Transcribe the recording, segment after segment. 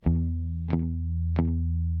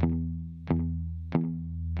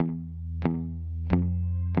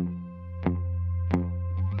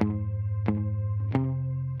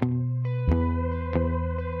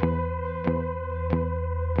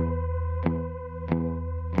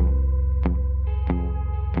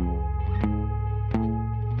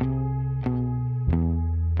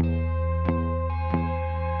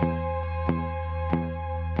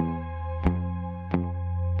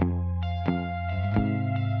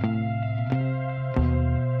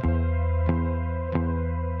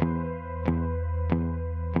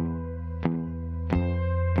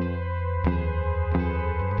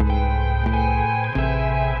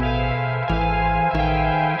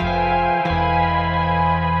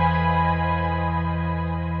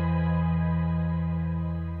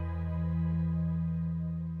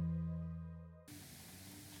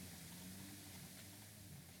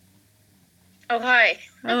Oh, hi.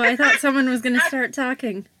 Oh, I thought someone was going to start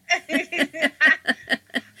talking.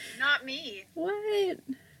 Not me. What?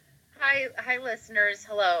 Hi, listeners.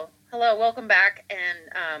 Hello, welcome back.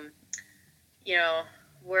 And you know,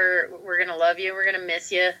 we're gonna love you. We're gonna miss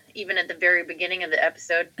you, even at the very beginning of the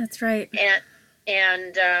episode. That's right.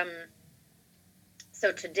 And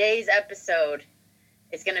so today's episode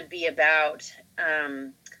is gonna be about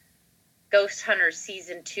Ghost Hunter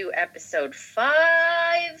Season 2, Episode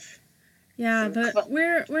 5. Yeah, but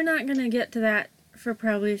we're not going to get to that for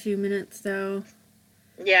probably a few minutes, though.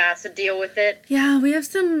 Yeah, so deal with it. Yeah, we have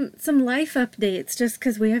some life updates just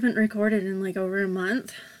because we haven't recorded in like over a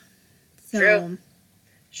month. So.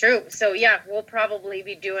 True. So yeah, we'll probably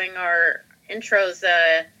be doing our intros,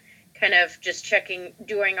 kind of just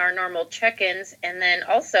doing our normal check-ins, and then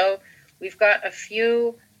also we've got a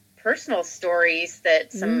few personal stories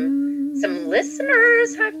that some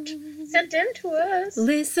listeners have sent in to us.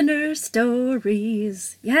 Listener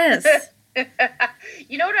stories, yes.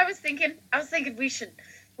 You know what I was thinking? I was thinking we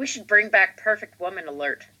should bring back Perfect Woman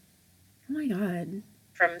Alert. Oh my god.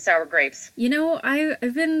 From Sour Grapes. You know,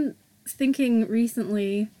 I've been thinking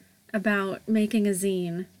recently about making a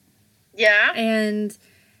zine. Yeah? And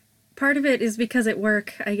part of it is because at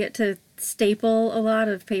work I get to staple a lot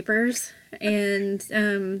of papers, and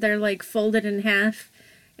they're like folded in half,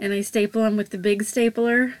 and I staple them with the big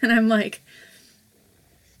stapler, and I'm like,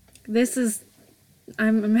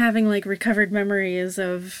 I'm having like recovered memories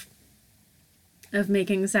of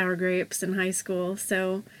making sour grapes in high school.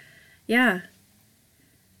 So yeah,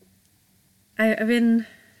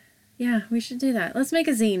 we should do that. Let's make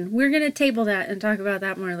a zine. We're going to table that and talk about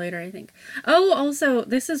that more later, I think. Oh, also,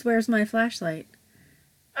 this is Where's My Flashlight?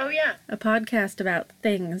 Oh, yeah. A podcast about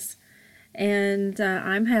things. And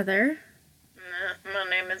I'm Heather. My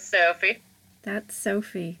name is Sophie. That's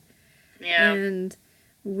Sophie. Yeah. And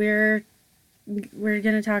we're going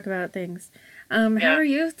to talk about things. How are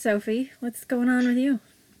you, Sophie? What's going on with you?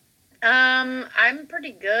 I'm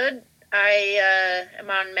pretty good. I am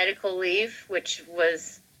on medical leave, which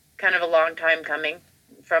was kind of a long time coming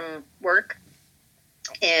from work,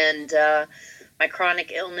 and my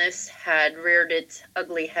chronic illness had reared its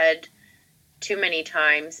ugly head too many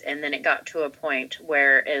times, and then it got to a point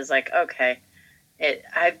where it was like, okay,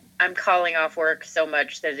 I'm calling off work so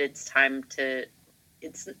much that it's time to,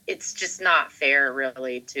 it's just not fair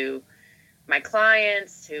really to my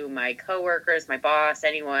clients, to my coworkers, my boss,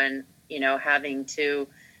 anyone, having to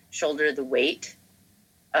shoulder the weight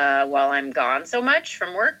while I'm gone so much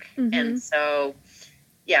from work. Mm-hmm. And so,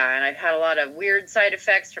 yeah, and I've had a lot of weird side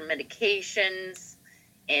effects from medications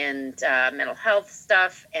and mental health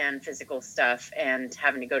stuff and physical stuff, and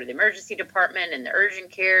having to go to the emergency department and the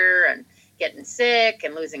urgent care and getting sick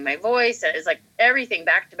and losing my voice. And it's like everything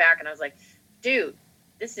back to back. And I was like, dude,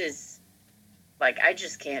 this is like, I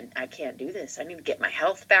can't do this. I need to get my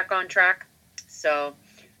health back on track. So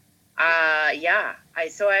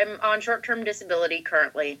I'm on short-term disability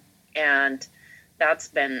currently, and that's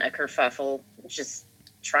been a kerfuffle, just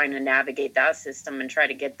trying to navigate that system and try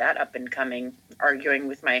to get that up and coming, arguing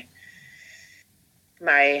with my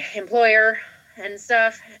employer and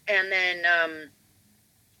stuff. And then,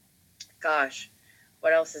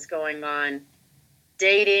 what else is going on?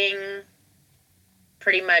 Dating,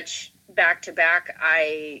 pretty much back to back.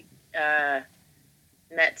 I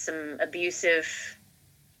met some abusive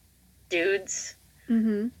dudes.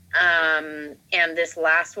 Mm-hmm. And this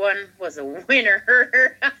last one was a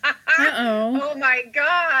winner. Uh-oh. Oh my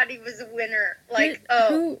God, he was a winner. Like,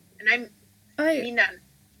 and I mean that.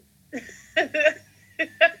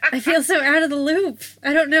 I feel so out of the loop.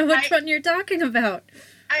 I don't know which one you're talking about.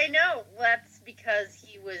 I know. Well, that's because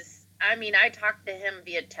I talked to him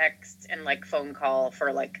via text and like phone call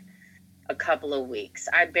for like a couple of weeks.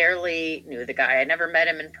 I barely knew the guy. I never met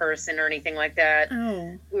him in person or anything like that.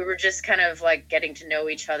 Oh. We were just kind of like getting to know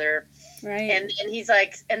each other. Right. And he's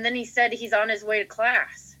like, and then he said he's on his way to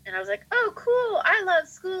class. And I was like, oh, cool. I love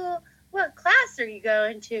school. What class are you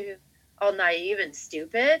going to? All naive and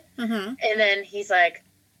stupid. Uh-huh. And then he's like,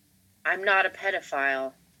 I'm not a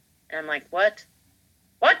pedophile. And I'm like, what?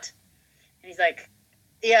 What? And he's like,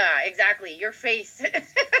 yeah, exactly. Your face,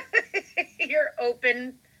 your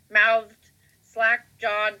open-mouthed,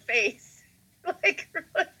 slack-jawed face. Like,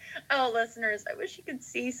 oh, listeners, I wish you could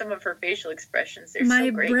see some of her facial expressions. They're my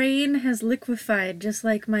so great. Brain has liquefied just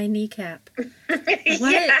like my kneecap. What?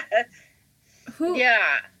 Yeah.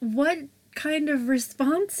 Yeah. What kind of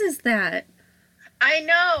response is that? I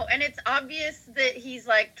know, and it's obvious that he's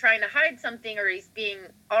like trying to hide something, or he's being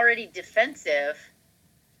already defensive.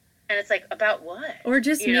 And it's like, about what? Or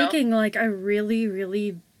just making like a really,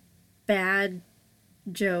 really bad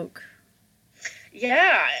joke.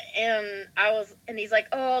 Yeah, and he's like,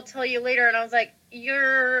 "Oh, I'll tell you later." And I was like,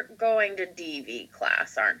 "You're going to DV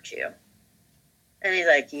class, aren't you?" And he's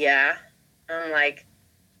like, "Yeah." I'm like,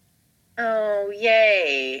 "Oh,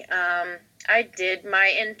 yay. I did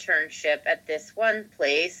my internship at this one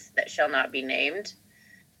place that shall not be named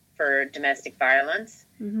for domestic violence."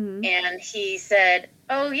 Mm-hmm. And he said,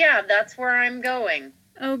 "Oh, yeah, that's where I'm going."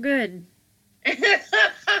 Oh, good.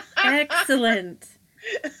 Excellent.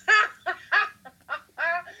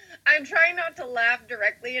 I'm trying not to laugh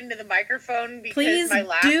directly into the microphone because Please my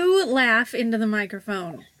laugh... do laugh into the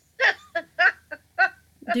microphone.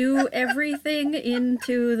 Do everything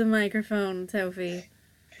into the microphone, Sophie.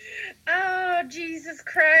 Oh, Jesus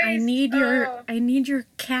Christ. I need your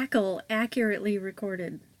cackle accurately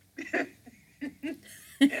recorded.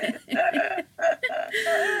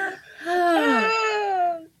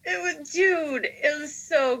 Oh, it was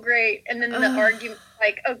so great. And then the argument,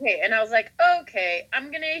 like, okay, and I was like, okay,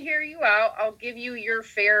 I'm gonna hear you out. I'll give you your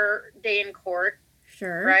fair day in court.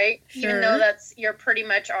 Sure. Right? Sure. Even though you're pretty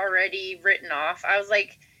much already written off. I was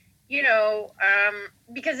like,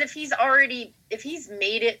 because if he's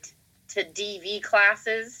made it to DV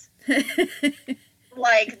classes,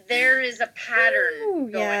 like there is a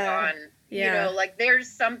pattern going on. Yeah. Like there's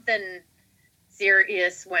something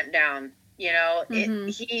serious went down. Mm-hmm.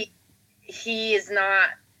 He is not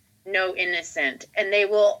no innocent, and they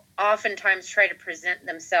will oftentimes try to present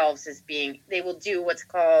themselves as being. They will do what's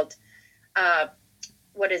called,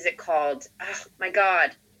 what is it called? Oh my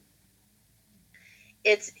God!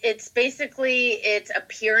 It's basically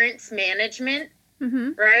appearance management,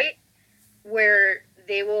 mm-hmm. right? Where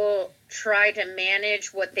they will try to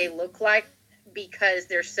manage what they look like because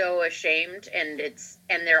they're so ashamed, and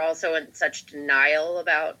they're also in such denial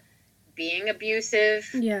about being abusive.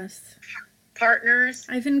 Yes. Partners.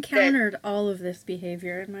 I've encountered all of this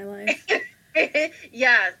behavior in my life.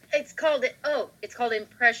 Yeah, it's called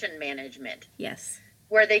impression management. Yes.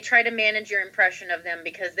 Where they try to manage your impression of them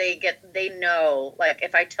because they know, like,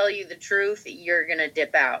 if I tell you the truth, you're gonna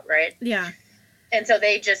dip out, right? Yeah. And so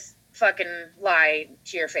they just fucking lie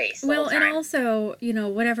to your face. Well, and also,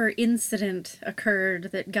 whatever incident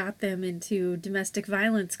occurred that got them into domestic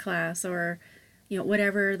violence class or,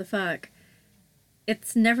 whatever the fuck,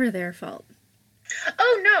 it's never their fault.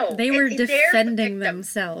 Oh, no. They were defending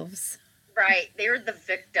themselves. Right. They were the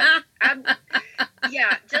victim.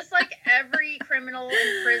 Yeah, just like every criminal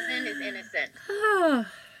in prison is innocent. Oh,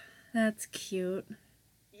 that's cute.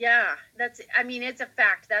 Yeah, it's a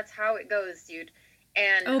fact. That's how it goes, dude.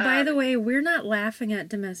 And by the way, we're not laughing at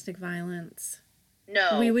domestic violence.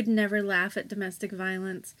 No. We would never laugh at domestic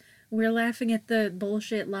violence. We're laughing at the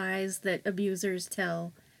bullshit lies that abusers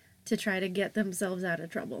tell to try to get themselves out of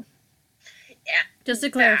trouble. Yeah. Just to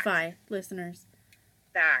clarify, listeners.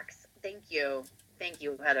 Facts. Thank you,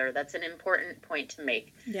 Heather. That's an important point to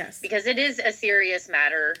make. Yes. Because it is a serious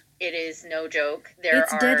matter. It is no joke.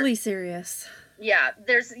 It's deadly serious. Yeah,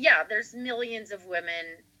 there's millions of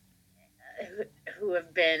women who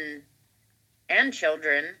have been, and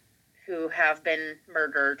children who have been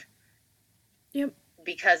murdered. Yep.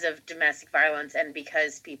 Because of domestic violence and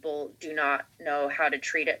because people do not know how to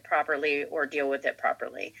treat it properly or deal with it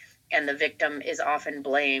properly. And the victim is often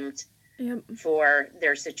blamed for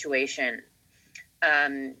their situation.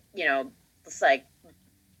 It's like,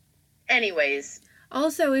 anyways.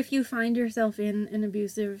 Also, if you find yourself in an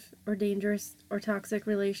abusive or dangerous or toxic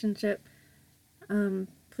relationship,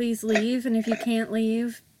 please leave. And if you can't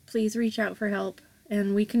leave, please reach out for help.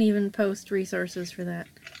 And we can even post resources for that.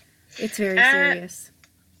 It's very serious.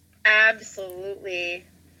 Absolutely.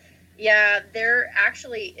 Yeah, there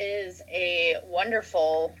actually is a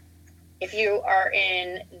wonderful, if you are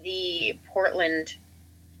in the Portland,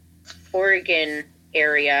 Oregon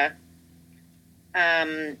area,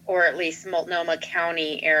 or at least Multnomah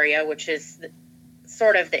County area, which is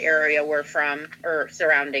sort of the area we're from, or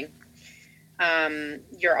surrounding,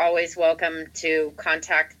 you're always welcome to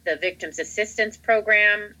contact the Victims Assistance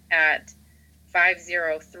Program at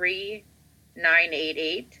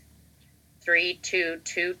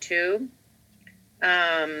 503-988-3222.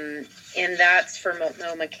 And that's for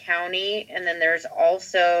Multnomah County. And then there's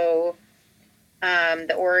also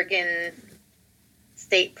the Oregon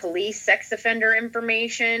State Police sex offender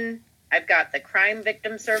information. I've got the Crime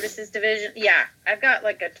Victim Services Division. Yeah, I've got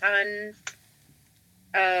like a ton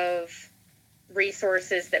of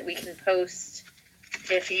resources that we can post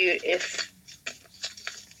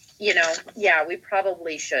we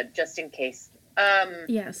probably should, just in case.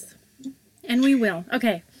 Yes. And we will.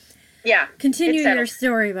 Okay. Yeah. Continue your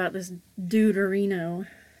story about this duderino.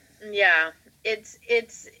 Yeah. It's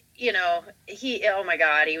oh my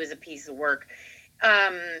God, he was a piece of work.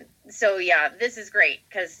 Um, so yeah, this is great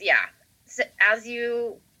because as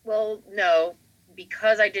you will know,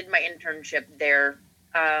 because I did my internship there,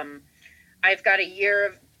 I've got a year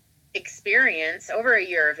of experience, over a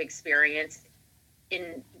year of experience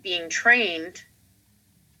in being trained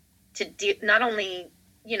to not only,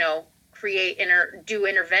 create do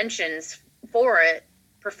interventions for it,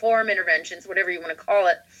 perform interventions, whatever you want to call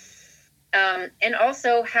it, and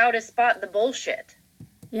also how to spot the bullshit.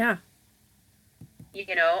 Yeah.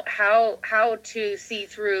 How to see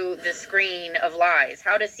through the screen of lies,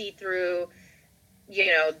 how to see through,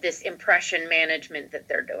 this impression management that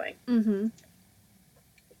they're doing. Mm-hmm.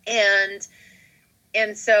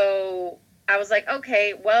 And so I was like,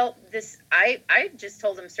 okay, well, I just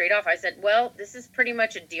told him straight off. I said, well, this is pretty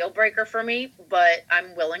much a deal breaker for me, but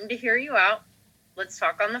I'm willing to hear you out. Let's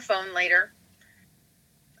talk on the phone later.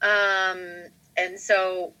 And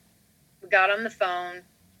so we got on the phone,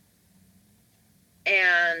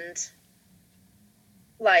 and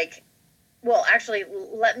actually,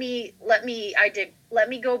 let me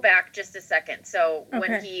go back just a second. So okay.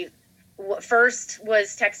 When he first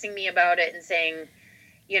was texting me about it and saying,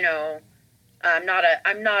 I'm not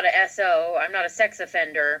a SO, I'm not a sex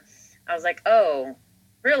offender, I was like, oh,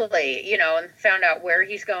 really? And found out where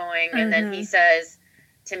he's going. Mm-hmm. And then he says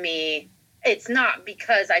to me, it's not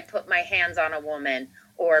because I put my hands on a woman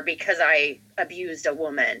or because I abused a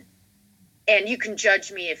woman. And you can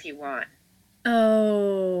judge me if you want.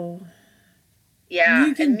 Oh. Yeah.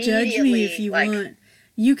 You can judge me if you want.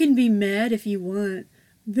 You can be mad if you want.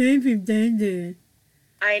 Baby.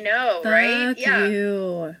 I know, Fuck right? Yeah.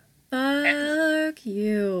 You. Fuck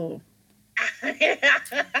you.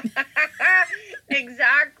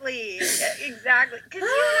 Exactly. Because you and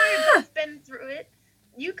I have both been through it.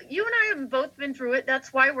 You and I have both been through it.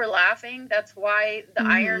 That's why we're laughing. That's why the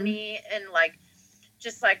irony and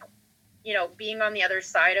just being on the other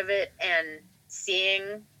side of it and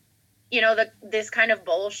seeing, this kind of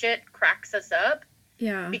bullshit cracks us up.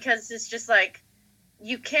 Yeah. Because it's just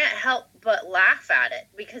you can't help but laugh at it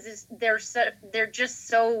because they're just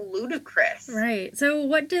so ludicrous. Right. So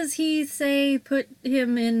what does he say put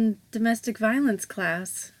him in domestic violence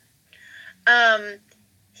class?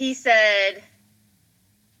 He said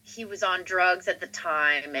he was on drugs at the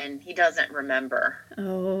time and he doesn't remember.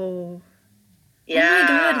 Oh. Yeah. Oh my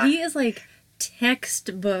God, he is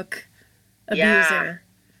textbook abuser. Yeah.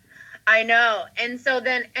 I know. And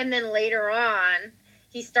then later on,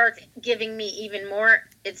 he starts giving me even more.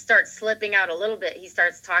 It starts slipping out a little bit. He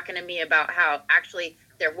starts talking to me about how actually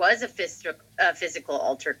there was a physical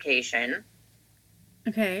altercation.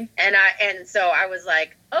 Okay. And so I was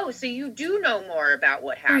like, oh, so you do know more about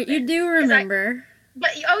what happened. Right, you do remember.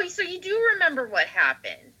 So you do remember what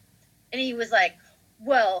happened. And he was like,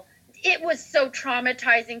 well, it was so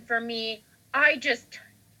traumatizing for me. I just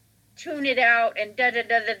tune it out and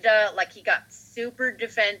da-da-da-da-da. He got super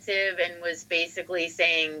defensive and was basically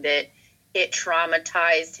saying that it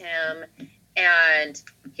traumatized him and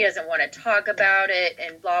he doesn't want to talk about it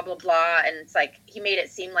and blah, blah, blah. And it's he made it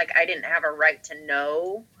seem like I didn't have a right to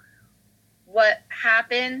know what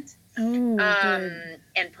happened. Oh,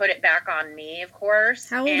 and put it back on me, of course.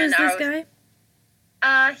 How old is this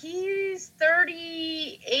guy? He's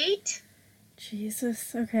 38.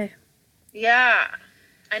 Jesus, okay. Yeah,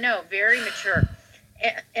 I know, very mature.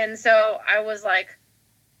 And so I was like,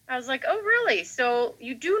 oh, really? So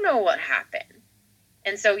you do know what happened?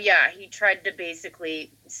 And so, yeah, he tried to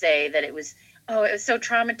basically say that it was so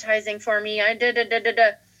traumatizing for me. I did.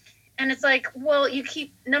 And it's well,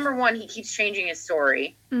 number one, he keeps changing his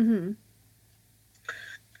story. Mm-hmm.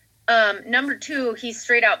 Number two, he's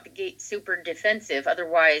straight out the gate super defensive.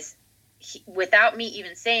 Otherwise, without me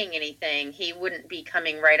even saying anything, he wouldn't be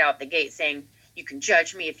coming right out the gate saying, you can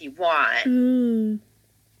judge me if you want.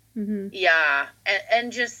 Mm-hmm. Yeah.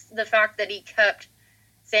 And just the fact that he kept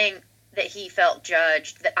saying that he felt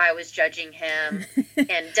judged, that I was judging him,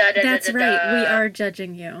 and da-da-da-da-da. That's right. We are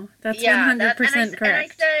judging you. That's 100% correct. And I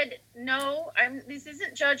said, no, this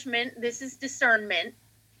isn't judgment. This is discernment.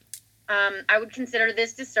 I would consider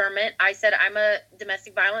this discernment. I said, I'm a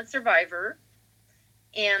domestic violence survivor.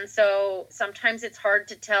 And so sometimes it's hard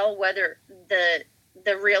to tell whether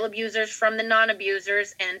the real abusers from the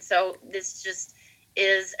non-abusers. And so this just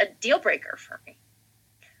is a deal breaker for me.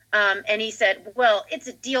 And he said, well, it's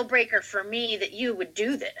a deal breaker for me that you would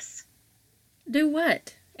do this. Do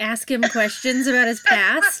what? Ask him questions about his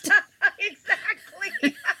past?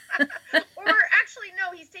 Exactly. Or actually,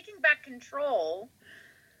 no, he's taking back control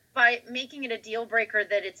by making it a deal breaker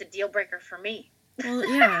that it's a deal breaker for me. Well,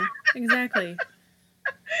 yeah, exactly.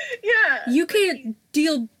 Yeah. You can't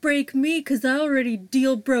deal break me because I already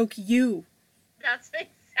deal broke you. That's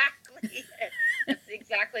exactly it. That's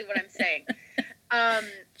exactly what I'm saying.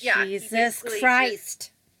 Yeah, Jesus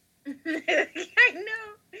Christ. I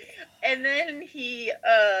know. And then he,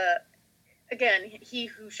 again, he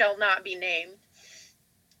who shall not be named,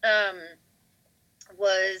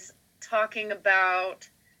 was talking about,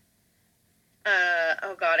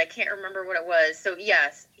 oh God, I can't remember what it was. So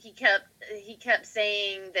yes, he kept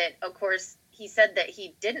saying that, of course, he said that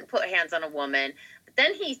he didn't put hands on a woman, but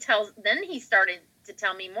then he started to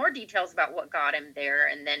tell me more details about what got him there,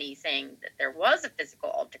 and then he's saying that there was a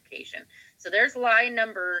physical altercation. So there's lie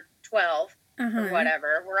number 12 or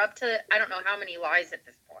whatever. We're up to, I don't know how many lies at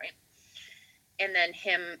this point. And then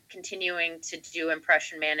him continuing to do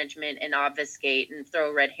impression management and obfuscate and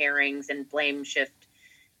throw red herrings and blame shift.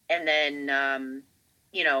 And then,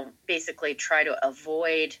 basically try to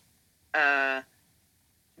avoid,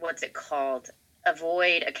 what's it called?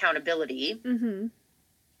 Avoid accountability. Mm-hmm.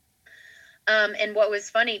 And what was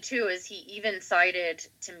funny, too, is he even cited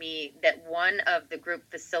to me that one of the group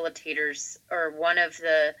facilitators or one of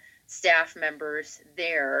the staff members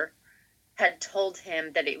there had told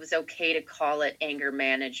him that it was okay to call it anger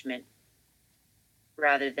management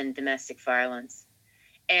rather than domestic violence.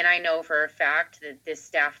 And I know for a fact that this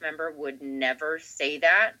staff member would never say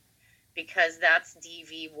that, because that's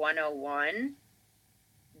DV 101,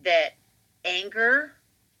 that anger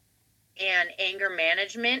and anger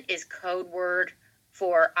management is code word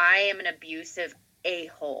for I am an abusive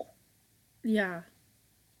a-hole. Yeah.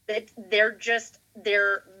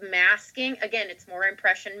 They're masking, again, it's more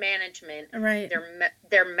impression management. Right.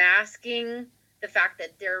 They're masking the fact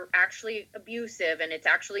that they're actually abusive and it's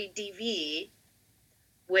actually DV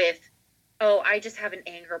with, oh, I just have an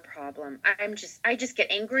anger problem. I just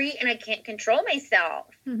get angry and I can't control myself.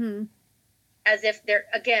 Mm-hmm. As if they're,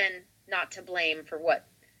 again, not to blame for what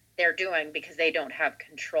they're doing, because they don't have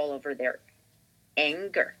control over their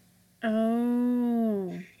anger.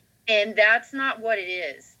 Oh. And that's not what it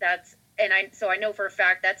is. So I know for a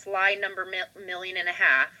fact that's lie number 1.5 million.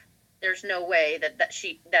 There's no way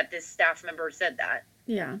that this staff member said that.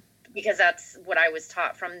 Yeah. Because that's what I was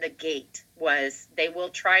taught from the gate, was they will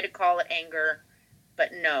try to call it anger,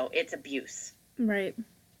 but no, it's abuse. Right.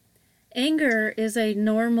 Anger is a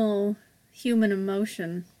normal human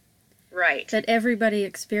emotion. Right. That everybody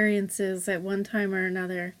experiences at one time or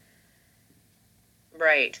another.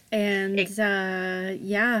 Right. And,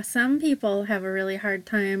 some people have a really hard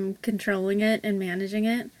time controlling it and managing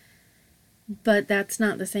it. But that's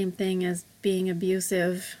not the same thing as being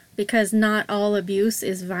abusive, because not all abuse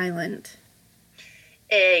is violent.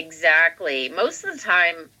 Exactly. Most of the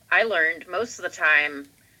time,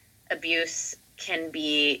 abuse can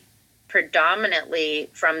be predominantly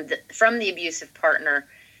from the abusive partner,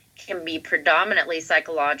 can be predominantly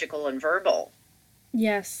psychological and verbal.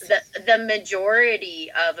 Yes. The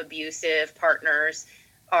majority of abusive partners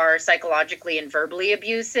are psychologically and verbally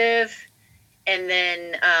abusive. And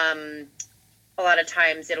then a lot of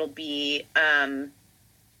times it'll be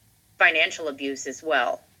financial abuse as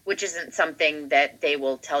well, which isn't something that they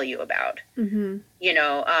will tell you about. Mm-hmm.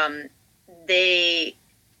 They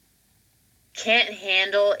can't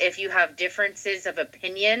handle if you have differences of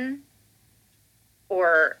opinion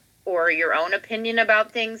or your own opinion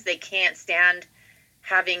about things. They can't stand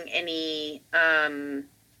having any,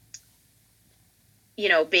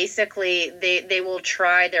 basically they will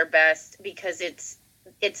try their best, because it's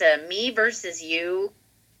a me versus you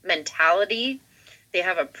mentality. They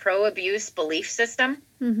have a pro-abuse belief system.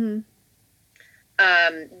 Mm-hmm.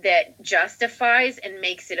 That justifies and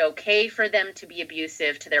makes it okay for them to be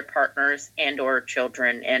abusive to their partners and or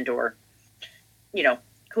children and or,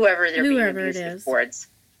 whoever they're being abusive towards.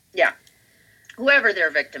 Yeah. Whoever their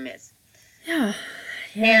victim is. Yeah.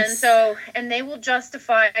 Yes. And they will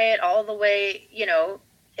justify it all the way,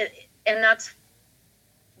 and that's,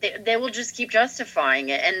 they will just keep justifying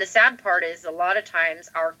it. And the sad part is, a lot of times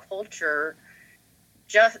our culture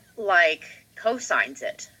just co-signs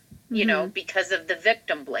it, because of the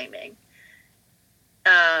victim blaming.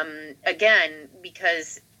 Again,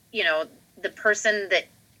 because, the person that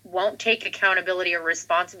won't take accountability or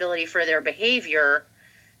responsibility for their behavior,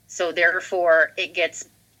 so therefore it gets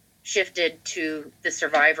shifted to the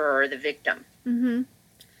survivor or the victim. Mm-hmm.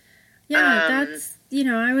 Yeah, that's,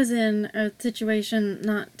 I was in a situation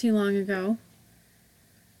not too long ago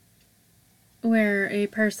where a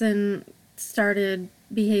person started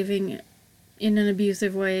behaving in an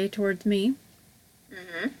abusive way towards me.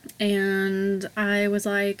 Mm-hmm. And I was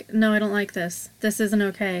like, no, I don't like this. This isn't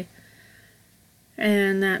okay.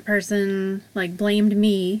 And that person, blamed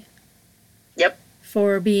me. Yep.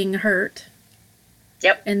 For being hurt.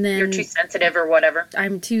 Yep. And then you're too sensitive or whatever.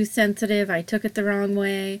 I'm too sensitive. I took it the wrong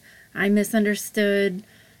way. I misunderstood.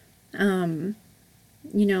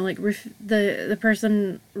 You know, like the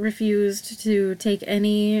person refused to take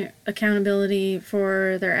any accountability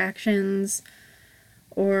for their actions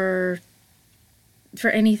or for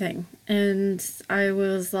anything. And I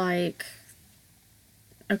was like,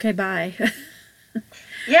 okay, bye.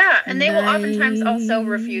 Yeah, and they will oftentimes also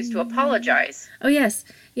refuse to apologize. Oh, yes.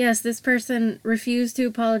 Yes, this person refused to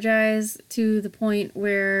apologize to the point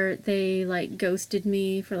where they, like, ghosted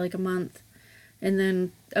me for, like, a month. And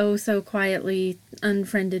then, oh, so quietly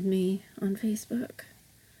unfriended me on Facebook.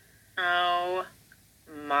 Oh,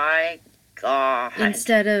 my God.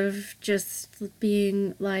 Instead of just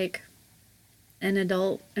being, like, an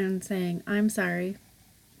adult and saying, I'm sorry.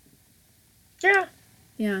 Yeah.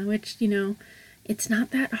 Yeah, which, you know, it's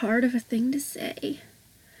not that hard of a thing to say.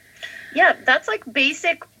 Yeah, that's like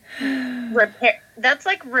basic repair. That's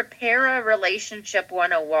like repair a relationship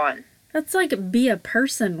 101. That's like be a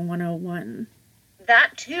person 101.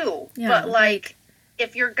 That too. Yeah, but like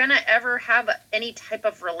if you're going to ever have any type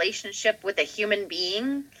of relationship with a human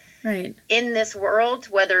being right in this world,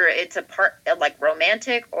 whether it's a part like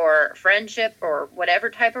romantic or friendship or whatever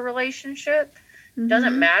type of relationship,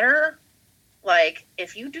 doesn't matter. Like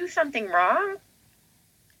if you do something wrong,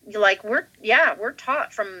 like we're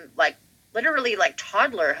taught from like literally like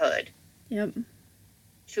toddlerhood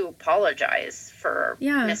to apologize for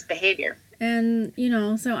misbehavior. And you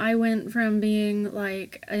know, so I went from being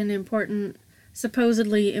like an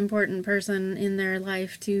supposedly important person in their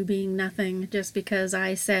life to being nothing just because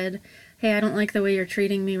I said, hey, I don't like the way you're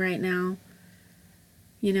treating me right now.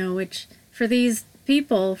 You know, which for these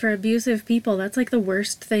people, for abusive people, that's like the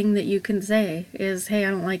worst thing that you can say is, hey,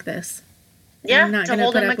 I don't like this. Yeah, I'm not to gonna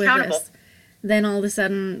hold put them up with accountable. this. Then all of a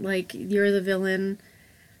sudden, like, you're the villain,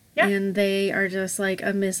 and they are just like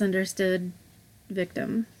a misunderstood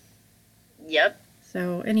victim. Yep.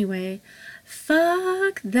 So anyway,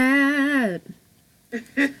 fuck that. Right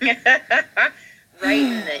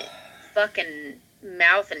in the fucking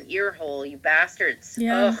mouth and ear hole, you bastards.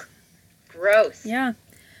 Yeah. Ugh, gross. Yeah.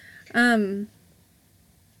 Well,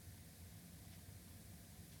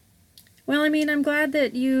 I mean, I'm glad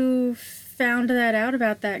that you found that out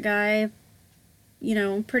about that guy, you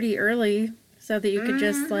know, pretty early, so that you could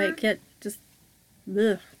just like get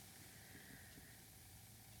rid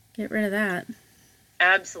of that.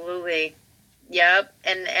 Absolutely. Yep.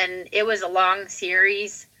 And it was a long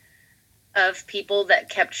series of people that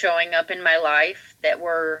kept showing up in my life that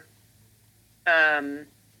were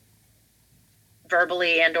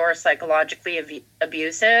verbally and or psychologically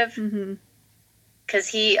abusive. Because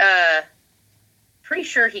he pretty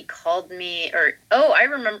sure he called me I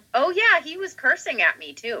remember he was cursing at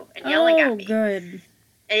me too and yelling at me. Oh, good.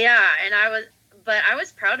 Yeah, and I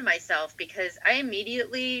was proud of myself because I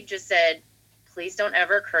immediately just said, please don't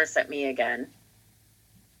ever curse at me again.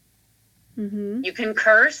 You can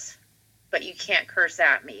curse, but you can't curse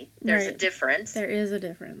at me. There's a difference. There is a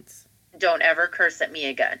difference. Don't ever curse at me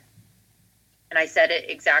again. And I said it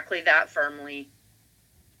exactly that firmly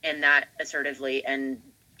and that assertively, and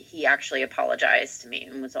he actually apologized to me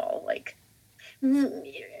and was all like, I'm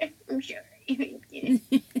sorry.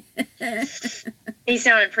 He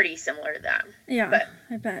sounded pretty similar to that. Yeah,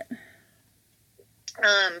 I bet.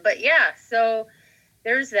 But yeah, so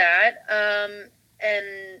there's that.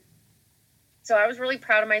 And so I was really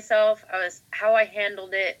proud of myself. How I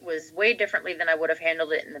handled it was way differently than I would have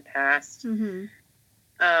handled it in the past. I'm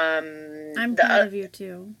proud of you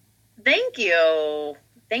too. Thank you.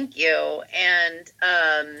 And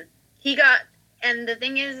and the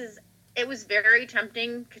thing is it was very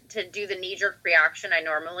tempting to do the knee-jerk reaction I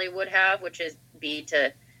normally would have, which is be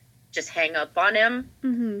to just hang up on him.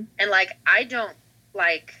 And like,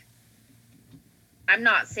 I'm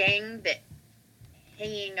not saying that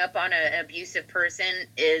hanging up on an abusive person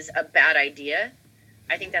is a bad idea.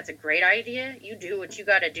 I think that's a great idea. You do what you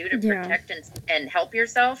got to do to protect and help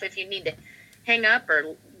yourself. If you need to hang up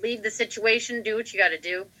or leave the situation, do what you got to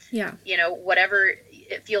do. Yeah. You know, whatever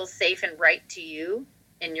it feels safe and right to you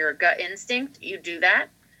and your gut instinct, you do that.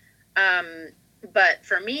 But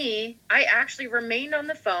for me, I actually remained on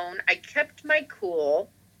the phone. I kept my cool.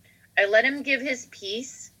 I let him give his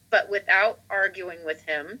piece, but without arguing with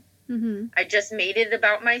him. I just made it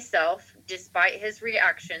about myself, despite his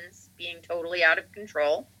reactions being totally out of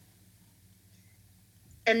control.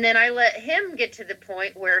 And then I let him get to the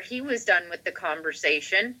point where he was done with the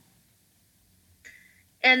conversation.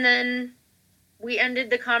 And then we ended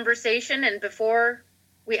the conversation. And before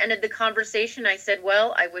we ended the conversation, I said,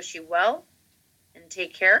 well, I wish you well and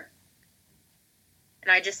take care.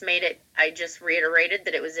 And I just reiterated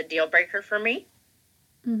that it was a deal breaker for me.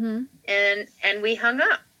 Mm-hmm. And we hung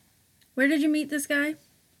up. Where did you meet this guy?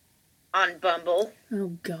 On Bumble.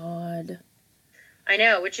 Oh, God. I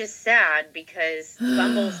know, which is sad because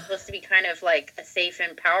Bumble's supposed to be kind of like a safe,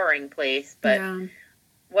 empowering place, but yeah.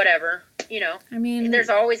 whatever, you know. I mean, there's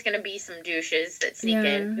always going to be some douches that sneak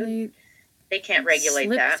in. They can't regulate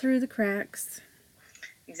slip that. through the cracks.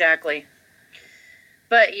 Exactly.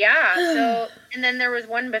 But yeah, so, and then there was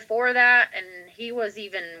one before that, and he was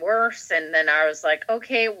even worse, and then I was like,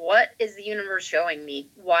 okay, what is the universe showing me?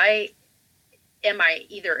 Why am I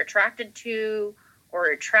either attracted to or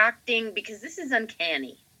attracting? Because this is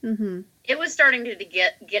uncanny. Mm-hmm. It was starting to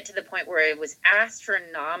get to the point where it was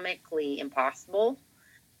astronomically impossible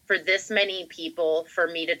for this many people for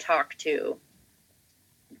me to talk to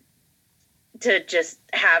just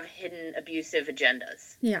have hidden abusive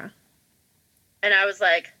agendas. Yeah. And I was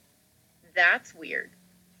like, that's weird.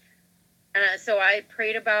 And so I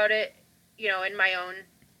prayed about it, you know, in my own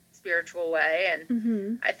spiritual way, and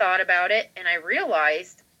mm-hmm. I thought about it, and I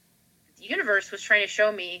realized the universe was trying to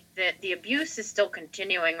show me that the abuse is still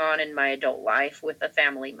continuing on in my adult life with a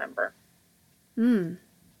family member. Mm.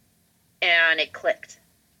 And it clicked.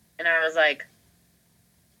 And I was like,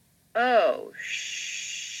 oh,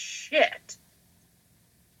 shit.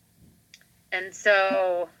 And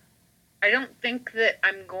so I don't think that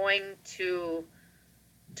I'm going to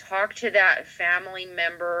talk to that family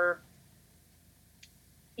member,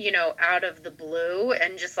 you know, out of the blue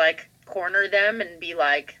and just like corner them and be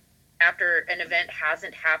like, after an event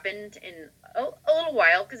hasn't happened in a little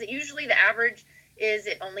while, because usually the average is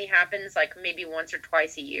it only happens like maybe once or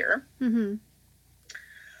twice a year. Mm-hmm.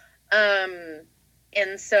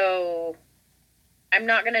 And so I'm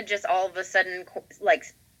not going to just all of a sudden, like,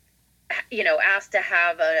 you know, ask to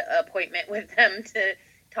have an appointment with them to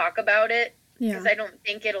talk about it. Because I don't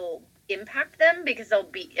think it'll impact them, because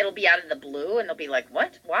it'll be out of the blue and they'll be like,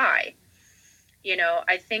 what? Why? You know,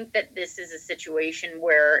 I think that this is a situation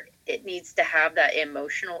where it needs to have that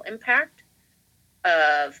emotional impact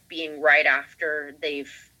of being right after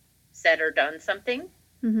they've said or done something.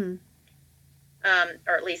 Mm-hmm.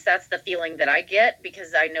 Or at least that's the feeling that I get,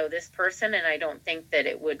 because I know this person and I don't think that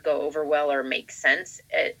it would go over well or make sense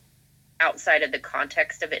outside of the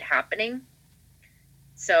context of it happening.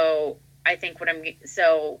 So I think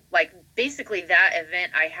like basically that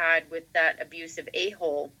event I had with that abusive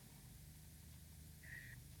a-hole,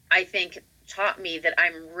 I think taught me that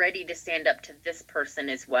I'm ready to stand up to this person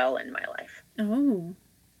as well in my life. Oh.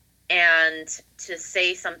 And to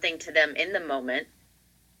say something to them in the moment,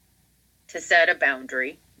 to set a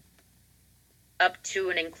boundary, up to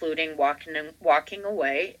and including walking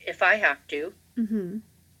away if I have to, mm-hmm.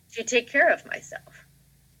 to take care of myself.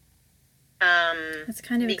 That's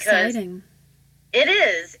kind of exciting. It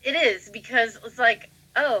is, because it's like,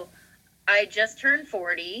 oh, I just turned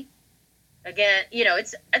 40. Again, you know,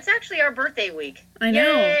 it's actually our birthday week. I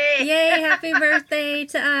know. Yay, happy birthday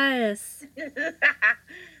to us.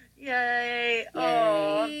 Yay.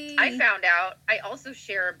 Oh, I found out I also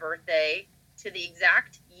share a birthday to the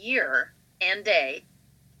exact year and day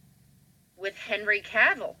with Henry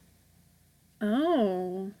Cavill.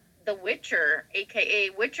 Oh. The Witcher,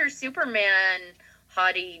 a.k.a. Witcher Superman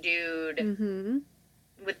hottie dude. Mm-hmm.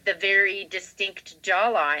 With the very distinct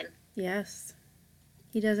jawline. Yes.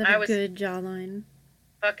 He does have a good jawline.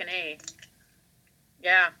 Fucking A.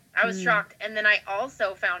 Yeah, I was shocked. And then I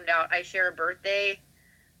also found out I share a birthday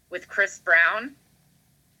with Chris Brown,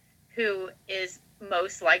 who is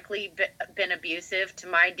most likely been abusive to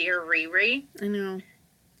my dear Riri. I know.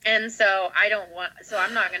 And so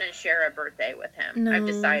I'm not going to share a birthday with him. No, I've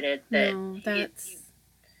decided that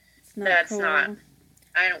that's cool. not,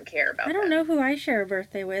 I don't care about that. I don't know who I share a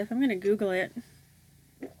birthday with. I'm going to Google it.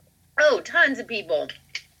 Oh, tons of people.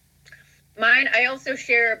 Mine, I also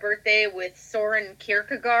share a birthday with Soren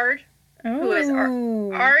Kierkegaard, who is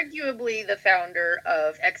arguably the founder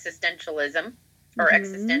of existentialism, or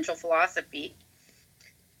existential philosophy.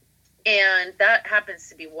 And that happens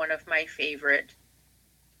to be one of my favorite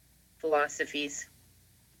philosophies.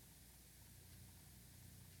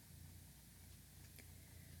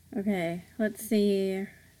 Okay, let's see.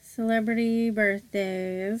 Celebrity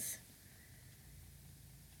birthdays.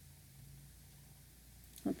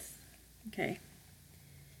 Okay.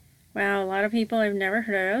 Wow, a lot of people I've never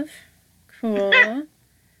heard of. Cool.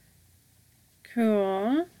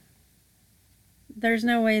 Cool. There's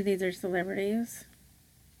no way these are celebrities.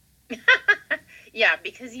 Yeah,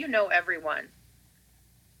 because you know everyone.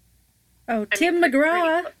 Oh, Tim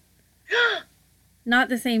McGraw. Not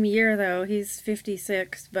the same year, though. He's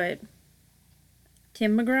 56, but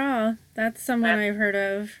Tim McGraw. That's someone I've heard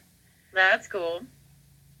of. That's cool.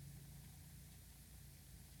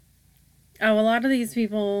 Oh, a lot of these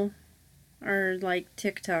people are like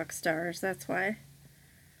TikTok stars. That's why.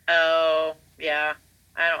 Oh, yeah.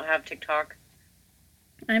 I don't have TikTok.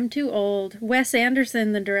 I'm too old. Wes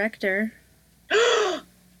Anderson, the director.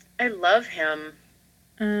 I love him.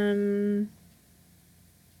 Who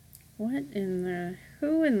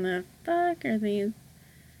in the fuck are these?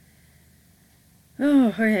 Oh,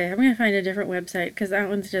 okay. I'm gonna find a different website because that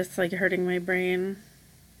one's just like hurting my brain.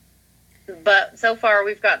 But so far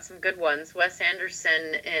we've got some good ones. Wes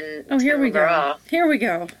Anderson and here Tim we McGraw. go. Here we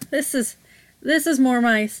go. This is more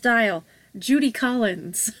my style. Judy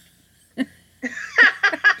Collins.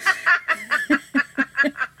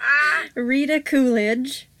 Rita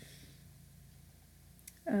Coolidge.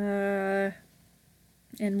 And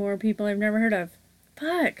more people I've never heard of.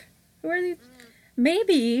 Fuck. Who are these?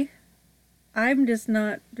 Maybe I'm just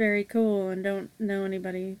not very cool and don't know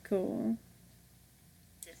anybody cool.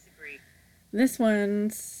 Disagree. This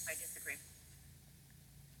one's... I disagree.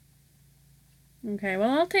 Okay,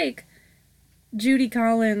 well, I'll take Judy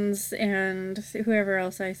Collins and whoever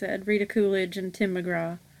else I said. Rita Coolidge and Tim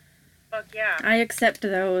McGraw. Fuck yeah. I accept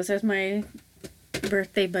those as my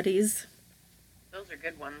birthday buddies. Those are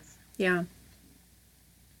good ones. Yeah.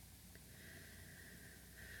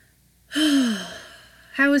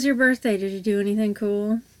 How was your birthday? Did you do anything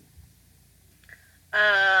cool?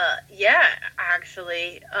 Yeah,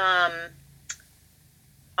 actually. On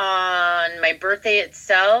my birthday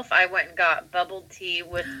itself, I went and got bubble tea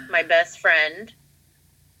with my best friend.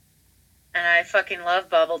 And I fucking love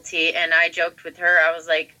bubble tea. And I joked with her, I was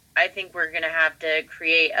like, I think we're going to have to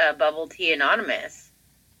create a bubble tea anonymous.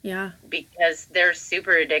 Yeah. Because they're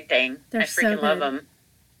super addicting. They're I freaking so love them.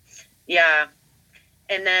 Yeah.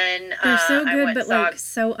 And then they're so good, but like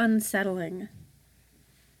so unsettling.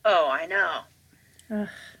 Oh, I know. Ugh.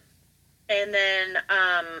 And then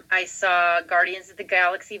I saw Guardians of the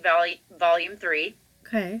Galaxy Volume 3.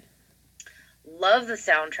 Okay. Love the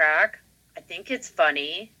soundtrack. I think it's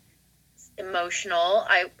funny. It's emotional.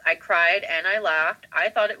 I cried and I laughed. I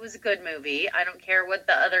thought it was a good movie. I don't care what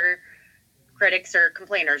the other critics or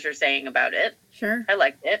complainers are saying about it. Sure. I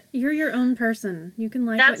liked it. You're your own person. You can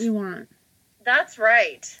like what you want. That's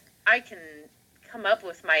right. I can come up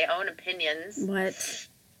with my own opinions. What?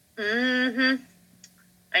 Mm-hmm.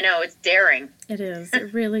 I know, it's daring. It is.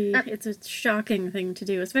 It really, it's a shocking thing to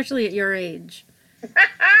do, especially at your age.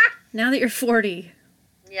 Now that you're 40.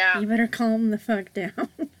 Yeah. You better calm the fuck down.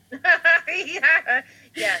 Yeah.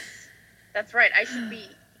 Yes. That's right. I should be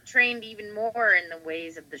trained even more in the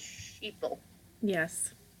ways of the sheeple.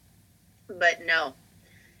 Yes. But no.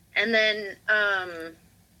 And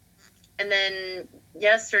then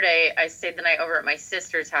yesterday I stayed the night over at my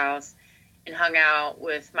sister's house and hung out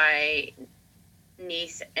with my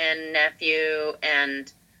niece and nephew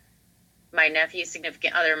and my nephew's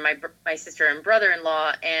significant other, my sister and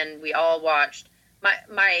brother-in-law, and we all watched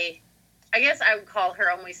my I guess I would call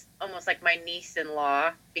her almost like my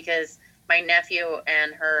niece-in-law, because my nephew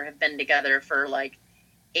and her have been together for like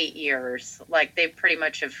 8 years. Like they pretty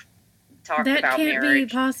much have talked about marriage. That can't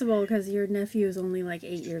be possible because your nephew is only like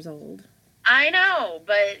 8 years old. I know,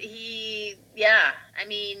 but I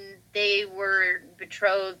mean, they were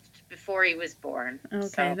betrothed before he was born. Okay,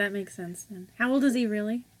 so. That makes sense then. How old is he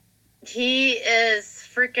really? He is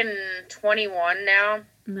freaking 21 now.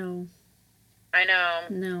 No. I know.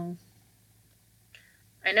 No.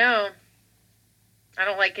 I know. I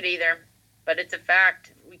don't like it either, but it's a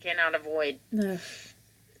fact we cannot avoid. Ugh.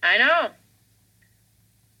 I know.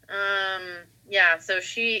 Yeah, so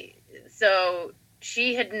she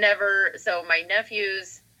had never, so my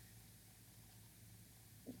nephew's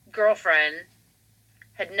girlfriend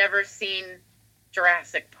had never seen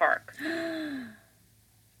Jurassic Park.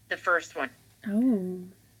 The first one. Oh.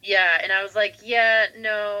 Yeah, and I was like, yeah,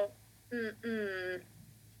 no,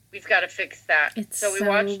 we've got to fix that. It's so we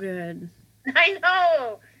watched... good. I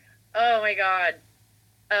know. Oh my God.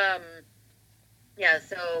 Yeah,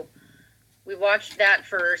 so we watched that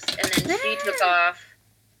first, and then she took off.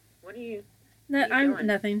 What are you doing?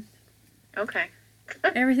 Nothing. Okay.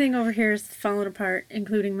 Everything over here is falling apart,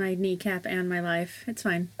 including my kneecap and my life. It's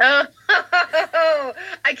fine. Oh,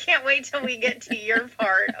 I can't wait till we get to your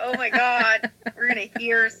part. Oh my God. We're going to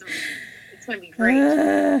hear some. It's going to be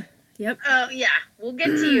great. Yep. Oh, yeah. We'll get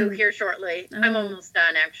to you here shortly. I'm almost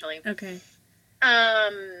done, actually. Okay.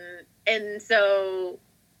 And so,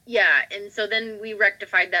 yeah. And so then we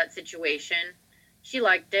rectified that situation. She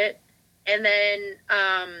liked it. And then,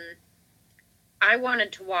 I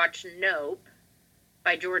wanted to watch Nope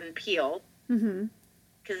by Jordan Peele. Mm-hmm.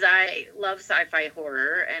 because I love sci-fi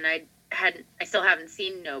horror, and I still haven't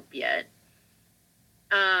seen Nope yet.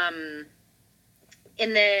 And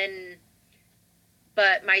then,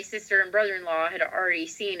 but my sister and brother-in-law had already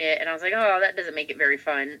seen it, and I was like, oh, that doesn't make it very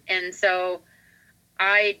fun. And so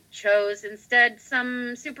I chose instead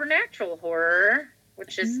some supernatural horror,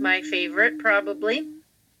 which is my favorite, probably.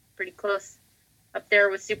 Pretty close up there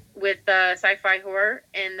with sci-fi horror,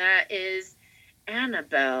 and that is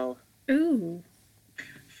Annabelle. Ooh.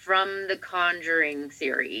 From the Conjuring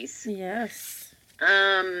series. Yes.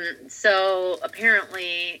 So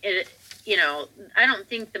apparently I don't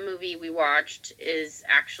think the movie we watched is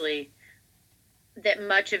actually that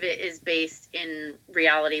much of it is based in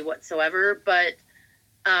reality whatsoever, but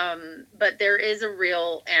there is a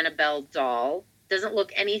real Annabelle doll. Doesn't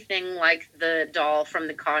look anything like the doll from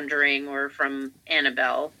The Conjuring or from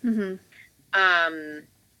Annabelle. Mm-hmm.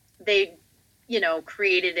 They,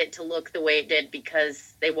 created it to look the way it did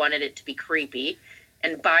because they wanted it to be creepy.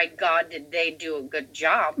 And by God, did they do a good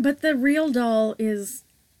job. But the real doll is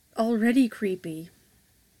already creepy.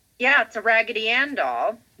 Yeah, it's a Raggedy Ann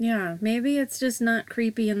doll. Yeah, maybe it's just not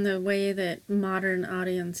creepy in the way that modern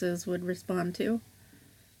audiences would respond to.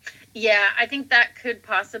 Yeah, I think that could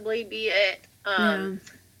possibly be it.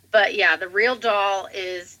 But yeah, the real doll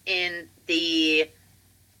is in the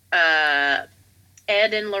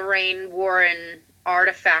Ed and Lorraine Warren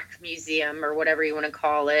Artifact Museum, or whatever you want to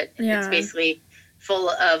call it. Yeah. It's basically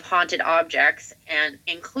full of haunted objects, and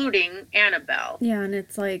including Annabelle. Yeah, and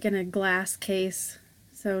it's like in a glass case,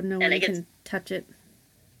 so no one can touch it.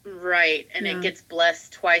 Right, and it gets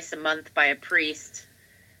blessed twice a month by a priest.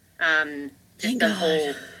 Just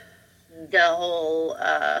the whole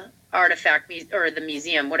artifact or the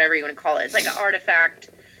museum, whatever you want to call it. It's like an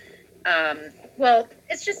artifact. Well,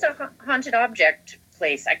 it's just a haunted object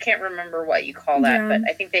place. I can't remember what you call that, but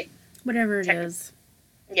I think whatever it is.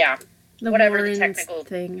 Yeah. Whatever the Warren's technical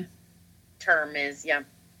thing. term is, yeah.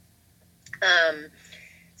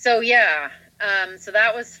 So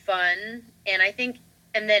that was fun, and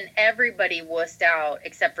then everybody wussed out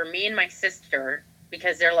except for me and my sister,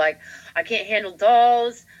 because they're like, I can't handle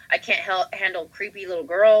dolls, I can't handle creepy little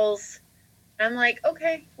girls. And I'm like,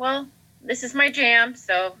 okay, well, this is my jam,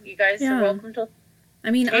 so you guys are welcome to. I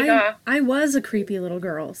mean, I was a creepy little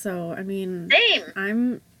girl, so I mean,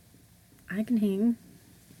 same. I can hang.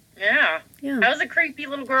 Yeah. I was a creepy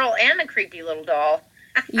little girl and a creepy little doll.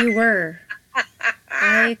 You were.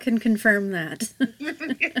 I can confirm that.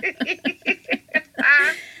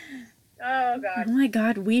 Oh, God. Oh, my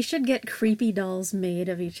God. We should get creepy dolls made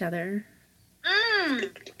of each other. I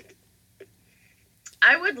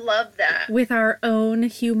would love that. With our own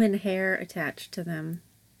human hair attached to them.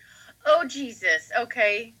 Oh, Jesus.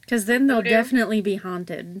 Okay. Because then they'll definitely be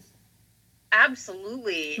haunted.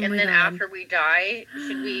 Absolutely. And then after we die,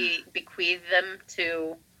 should we bequeath them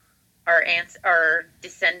to our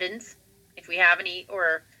descendants, if we have any?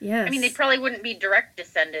 Or yes. I mean, they probably wouldn't be direct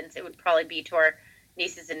descendants. It would probably be to our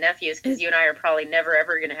nieces and nephews, because you and I are probably never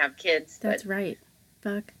ever going to have kids. That's right.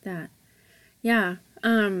 Fuck that. Yeah.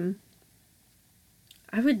 I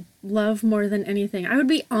would love more than anything. I would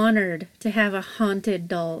be honored to have a haunted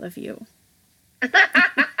doll of you.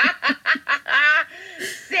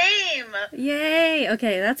 Same. Yay.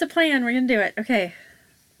 Okay, that's a plan. We're going to do it. Okay.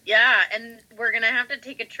 Yeah, and we're going to have to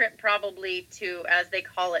take a trip probably to, as they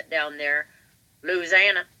call it down there,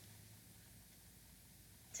 Louisiana,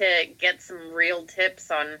 to get some real tips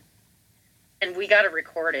on, and we got to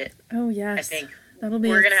record it. Oh, yes. I think. That'll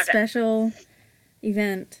be a special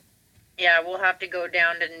event. Yeah, we'll have to go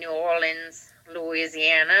down to New Orleans,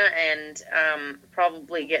 Louisiana, and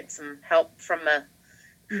probably get some help from a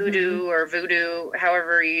hoodoo or voodoo,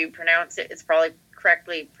 however you pronounce it. It's probably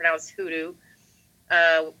correctly pronounced hoodoo.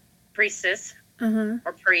 Priestess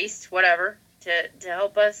or priest, whatever, to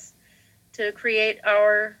help us to create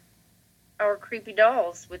our creepy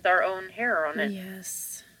dolls with our own hair on it.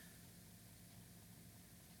 Yes.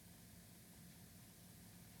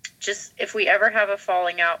 Just, if we ever have a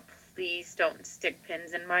falling out, please don't stick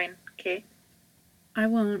pins in mine, okay? I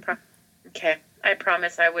won't. Okay. I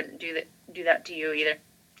promise I wouldn't do that to you either.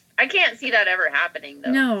 I can't see that ever happening,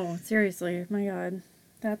 though. No, seriously. My God.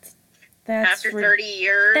 That's after 30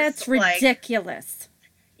 years. That's ridiculous.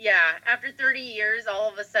 Yeah. After 30 years,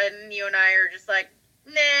 all of a sudden, you and I are just like,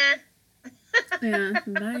 nah. Yeah.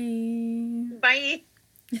 Bye. Bye.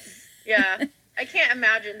 Yeah. I can't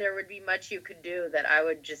imagine there would be much you could do that I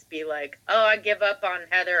would just be like, oh, I give up on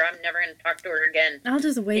Heather. I'm never going to talk to her again. I'll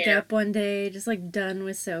just wake up one day, just like done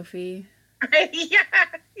with Sophie. Yeah.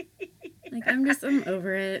 Like, I'm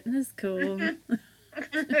over it. It's cool.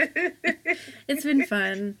 It's been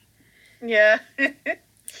fun. Yeah.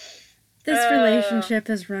 This relationship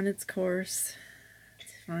has run its course.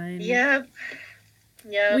 It's fine. Yep.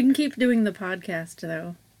 Yep. We can keep doing the podcast,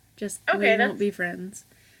 though. Just okay, we won't be friends.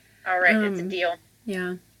 All right, it's a deal.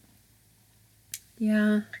 Yeah.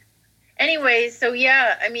 Yeah. Anyways, so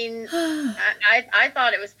yeah, I mean, I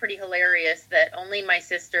thought it was pretty hilarious that only my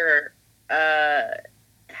sister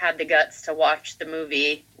had the guts to watch the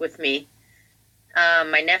movie with me.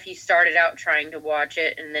 My nephew started out trying to watch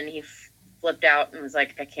it, and then he flipped out and was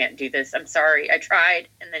like, I can't do this. I'm sorry. I tried,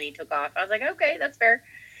 and then he took off. I was like, okay, that's fair.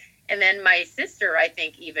 And then my sister, I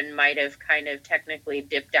think, even might have kind of technically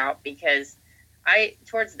dipped out because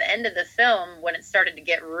towards the end of the film, when it started to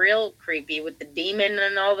get real creepy with the demon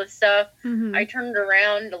and all the stuff, I turned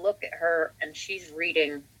around to look at her, and she's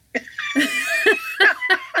reading.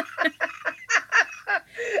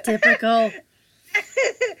 Typical.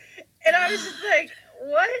 And I was just like,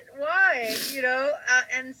 what? Why?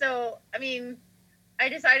 And so, I mean, I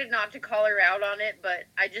decided not to call her out on it, but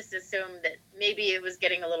I just assumed that maybe it was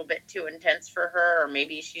getting a little bit too intense for her, or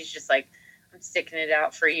maybe she's just like, I'm sticking it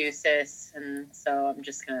out for you, sis. And so I'm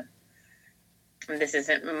just going to, this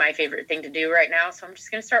isn't my favorite thing to do right now, so I'm just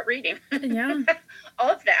going to start reading. Yeah. I'll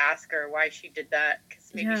have to ask her why she did that,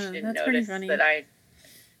 because maybe she didn't notice that I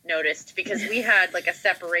noticed, because we had like a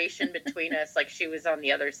separation between us, like she was on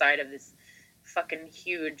the other side of this fucking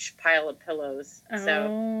huge pile of pillows.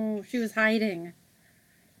 Oh, she was hiding.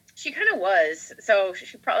 She kind of was. So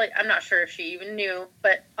she probably, I'm not sure if she even knew,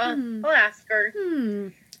 but I'll ask her.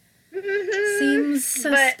 Seems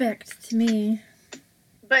suspect to me.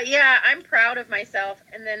 But yeah, I'm proud of myself.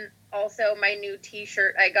 And then also my new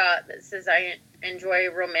t-shirt I got that says I enjoy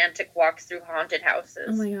romantic walks through haunted houses.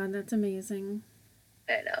 Oh my god, that's amazing.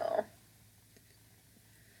 I know.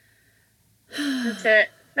 That's it.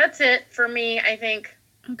 That's it for me, I think.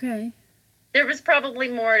 Okay. There was probably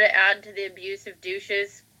more to add to the abusive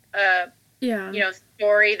douches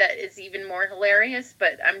story that is even more hilarious,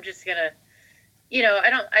 but I'm just gonna,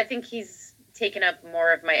 I think he's taken up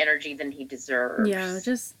more of my energy than he deserves. Yeah,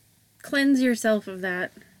 just cleanse yourself of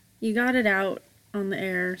that. You got it out on the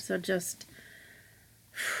air, so just...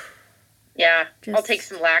 Yeah, I'll take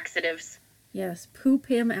some laxatives. Yes, poop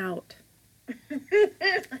him out.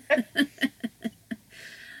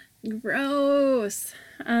 Gross.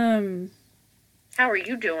 How are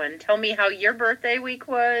you doing? Tell me how your birthday week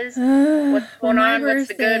was. What's going on? What's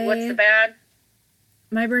the good? What's the bad?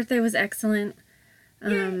 My birthday was excellent.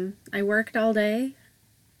 I worked all day.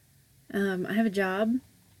 I have a job,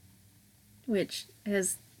 which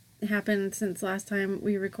has happened since last time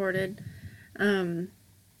we recorded. I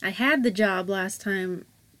had the job last time.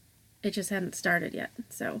 It just hadn't started yet.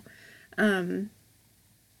 So, I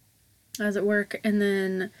was at work, and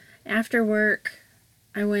then after work,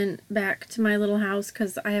 I went back to my little house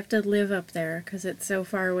because I have to live up there because it's so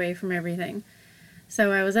far away from everything.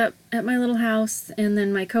 So I was up at my little house, and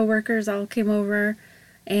then my coworkers all came over,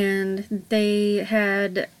 and they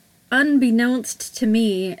had, unbeknownst to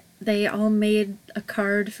me, they all made a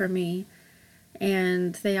card for me,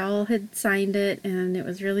 and they all had signed it, and it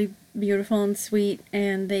was really beautiful and sweet,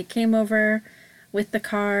 and they came over with the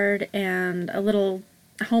card and a little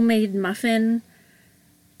homemade muffin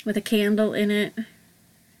with a candle in it,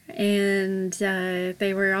 and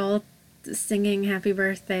they were all singing happy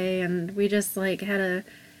birthday, and we just like had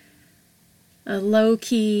a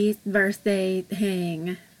low-key birthday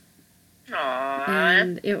hang. Aww.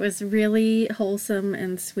 And it was really wholesome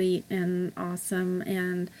and sweet and awesome,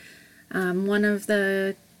 and one of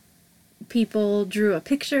the people drew a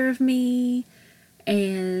picture of me,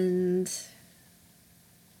 and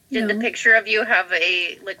did the picture of you have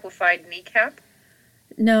a liquefied kneecap?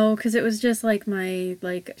 No, because it was just like my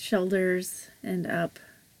shoulders and up.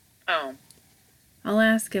 Oh. I'll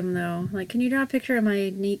ask him though. Like, can you draw a picture of my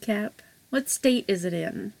kneecap? What state is it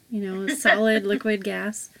in? Solid, liquid,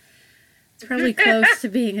 gas. It's probably close to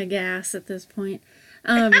being a gas at this point.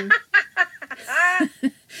 So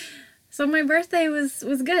my birthday was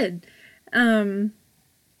good. And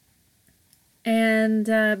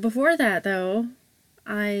before that though,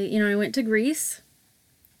 I went to Greece,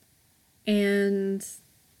 and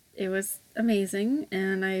it was amazing,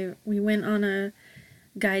 and we went on a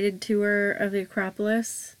guided tour of the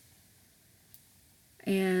Acropolis,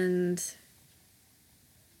 and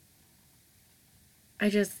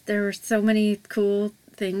there were so many cool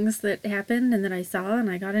things that happened and that I saw, and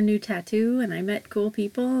I got a new tattoo, and I met cool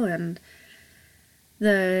people, and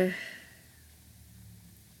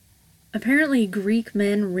apparently Greek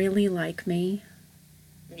men really like me.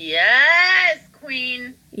 Yes,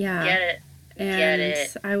 queen. Yeah. Get it. Get And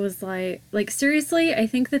it. I was like seriously, I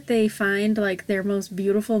think that they find like their most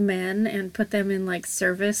beautiful men and put them in like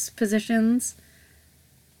service positions,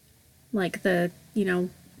 like the,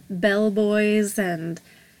 bellboys and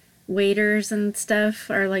waiters and stuff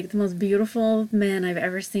are like the most beautiful men I've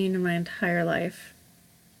ever seen in my entire life.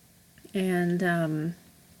 And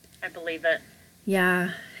I believe it.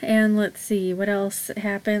 yeah, and let's see what else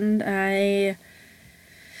happened. Uh,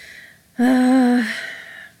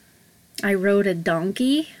 I rode a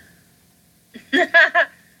donkey.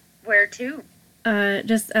 Where to?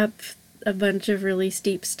 Just up a bunch of really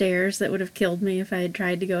steep stairs that would have killed me if I had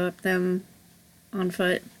tried to go up them on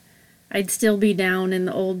foot. I'd still be down in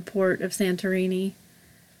the old port of Santorini,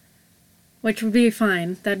 which would be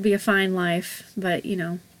fine. That'd be a fine life, but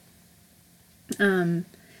it's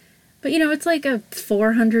like a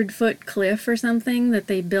 400-foot cliff or something that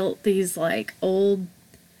they built these like old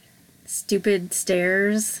stupid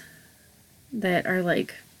stairs that are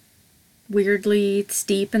like weirdly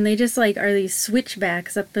steep, and they just like are these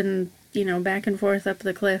switchbacks up and back and forth up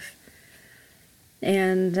the cliff,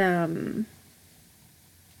 and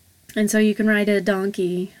so you can ride a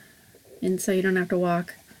donkey, and so you don't have to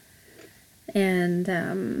walk. And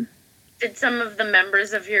did some of the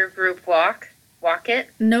members of your group walk it?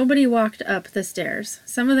 Nobody walked up the stairs.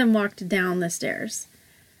 Some of them walked down the stairs.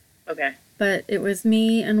 Okay. But it was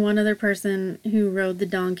me and one other person who rode the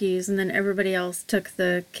donkeys, and then everybody else took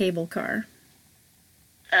the cable car.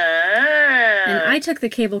 And I took the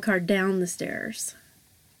cable car down the stairs.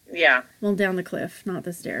 Yeah. Well, down the cliff, not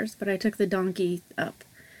the stairs, but I took the donkey up.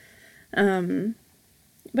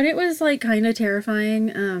 But it was like kind of terrifying,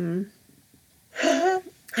 and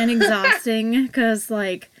exhausting, because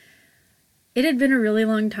like it had been a really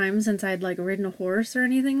long time since I'd like ridden a horse or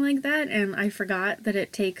anything like that, and I forgot that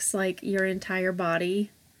it takes like your entire body.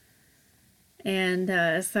 And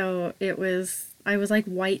so I was like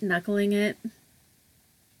white knuckling it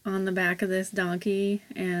on the back of this donkey,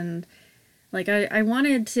 and like I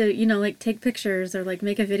wanted to, like take pictures or like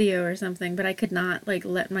make a video or something, but I could not like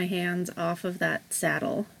let my hands off of that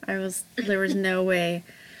saddle. There was no way.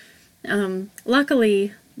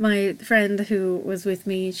 Luckily, my friend who was with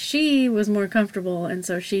me, she was more comfortable, and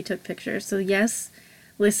so she took pictures. So yes,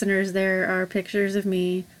 listeners, there are pictures of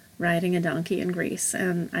me riding a donkey in Greece,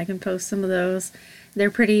 and I can post some of those.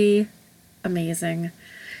 They're pretty amazing.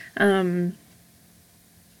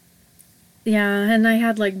 Yeah, and I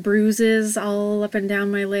had like bruises all up and down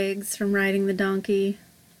my legs from riding the donkey.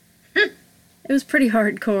 It was pretty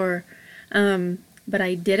hardcore, but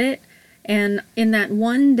I did it. And in that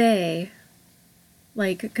one day,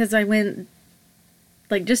 like, because I went,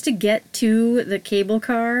 like, just to get to the cable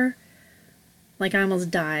car, like, I almost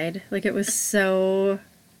died. Like, it was so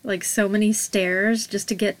many stairs just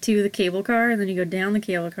to get to the cable car, and then you go down the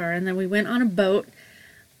cable car, and then we went on a boat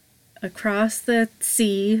across the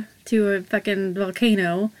sea to a fucking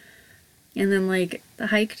volcano, and then, like,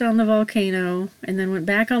 hiked on the volcano, and then went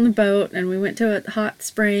back on the boat, and we went to a hot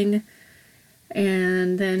spring,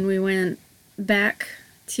 and then we went back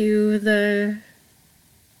to the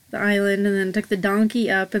island, and then took the donkey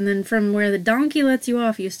up, and then from where the donkey lets you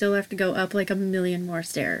off, you still have to go up like a million more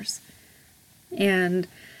stairs. And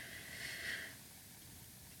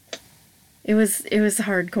it was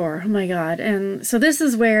hardcore. Oh my god. And so this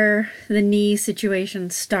is where the knee situation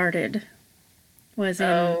started, was in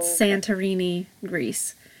Santorini,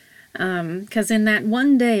 Greece. Because in that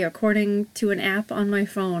one day, according to an app on my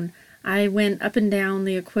phone, I went up and down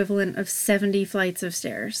the equivalent of 70 flights of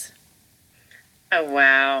stairs. Oh,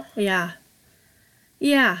 wow. Yeah.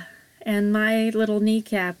 Yeah. And my little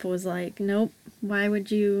kneecap was like, nope, why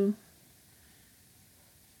would you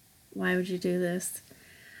do this?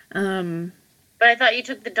 But I thought you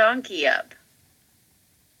took the donkey up.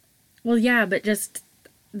 Well, yeah, but just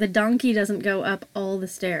the donkey doesn't go up all the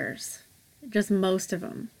stairs. Just most of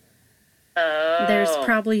them. Oh. There's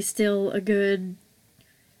probably still a good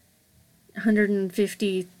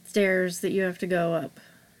 150 stairs that you have to go up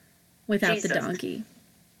without Jesus. the donkey.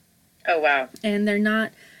 Oh, wow. And they're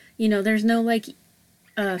not, there's no like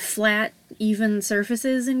flat, even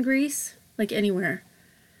surfaces in Greece, like anywhere.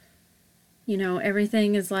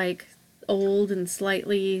 Everything is like old and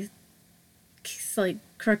slightly like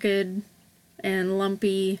crooked and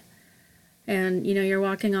lumpy, and you're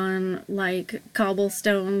walking on like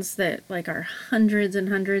cobblestones that like are hundreds and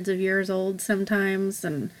hundreds of years old sometimes,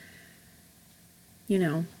 and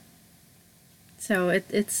so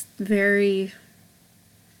it's very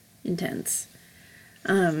intense.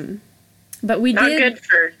 But we Not did, good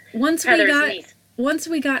for once Heather's once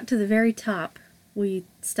we got to the very top, we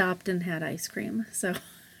stopped and had ice cream. So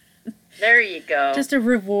there you go. just a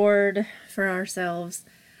reward for ourselves.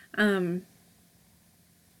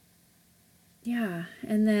 Yeah,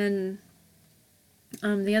 and then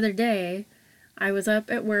the other day, I was up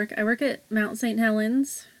at work. I work at Mount St.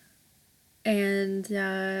 Helens, and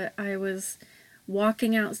I was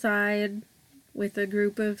walking outside with a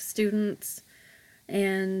group of students,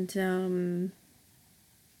 and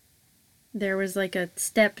there was like a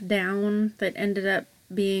step down that ended up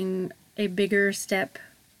being a bigger step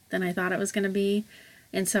than I thought it was going to be,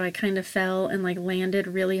 and so I kind of fell and like landed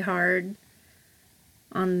really hard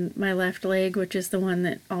on my left leg, which is the one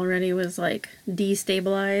that already was like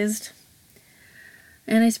destabilized.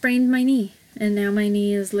 And I sprained my knee, and now my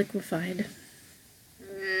knee is liquefied.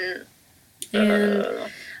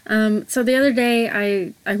 And so the other day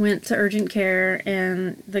I went to urgent care,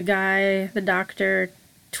 and the doctor,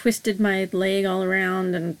 twisted my leg all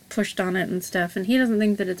around and pushed on it and stuff, and he doesn't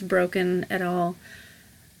think that it's broken at all.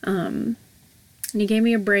 And he gave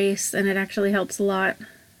me a brace, and it actually helps a lot.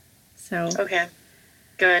 So Okay.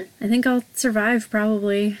 Good. I think I'll survive,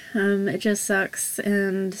 probably. It just sucks,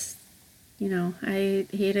 and, I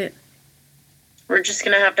hate it. We're just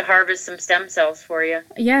going to have to harvest some stem cells for you.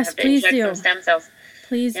 Yes, Have to please inject do. some stem cells.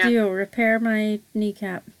 Please do. Repair my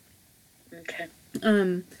kneecap. Okay.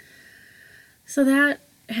 So that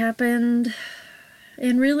happened,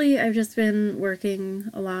 and really I've just been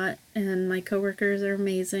working a lot, and my coworkers are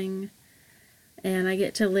amazing, and I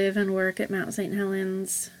get to live and work at Mount St.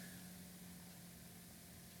 Helens.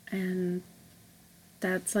 And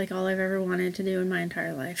that's like all I've ever wanted to do in my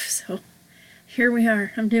entire life. So here we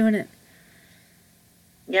are. I'm doing it.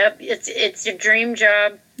 Yep, it's your dream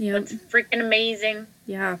job. Yep. It's freaking amazing.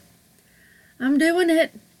 Yeah. I'm doing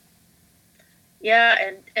it.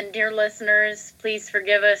 Yeah, and dear listeners, please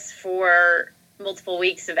forgive us for multiple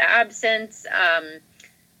weeks of absence.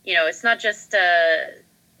 It's not just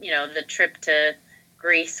the trip to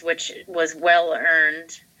Greece, which was well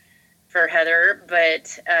earned for Heather, but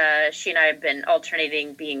she and I have been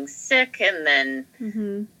alternating being sick and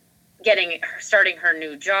then starting her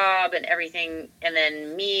new job and everything, and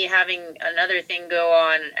then me having another thing go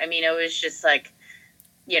on. I mean, it was just like,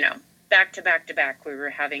 back to back to back, we were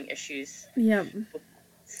having issues. Yep.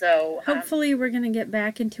 So hopefully we're going to get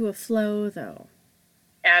back into a flow, though.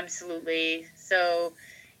 Absolutely. So,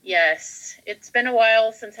 yes, it's been a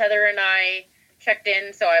while since Heather and I checked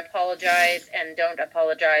in, so I apologize and don't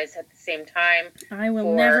apologize at the same time. I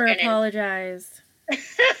will never apologize.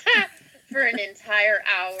 For an entire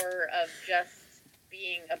hour of just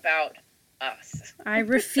being about us. I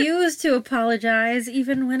refuse to apologize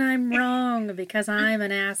even when I'm wrong, because I'm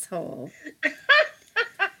an asshole.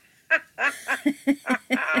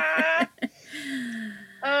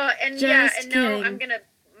 No, I'm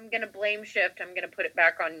gonna blame shift. I'm gonna put it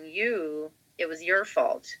back on you. It was your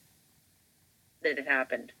fault that it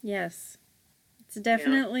happened. Yes. It's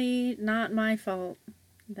definitely not my fault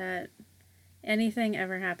that anything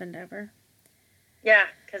ever happened ever. Yeah,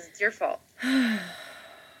 because it's your fault.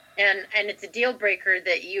 And it's a deal breaker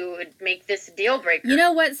that you would make this a deal breaker. You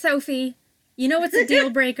know what, Sophie? You know what's a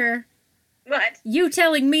deal breaker? What? You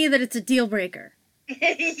telling me that it's a deal breaker.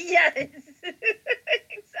 Yes.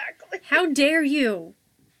 Exactly. How dare you?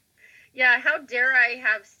 Yeah, how dare I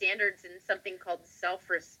have standards in something called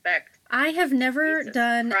self-respect? I have never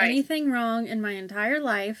done Christ. anything wrong in my entire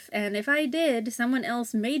life, and if I did, someone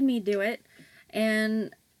else made me do it,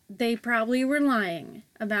 and they probably were lying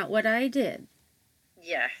about what I did.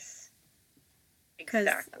 Yes. Because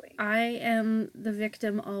Exactly. I am the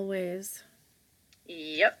victim always.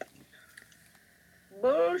 Yep.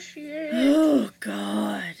 Bullshit. Oh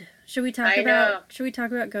God. Should we talk I know.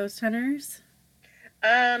 about ghost hunters?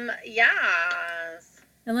 Yes.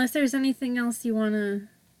 Unless there's anything else you want to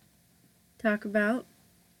talk about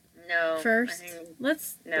No. first.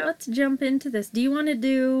 Let's no. jump into this. Do you want to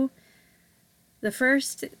do the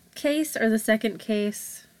first case or the second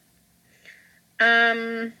case?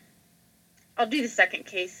 I'll do the second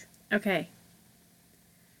case. Okay.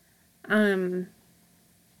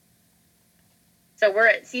 So we're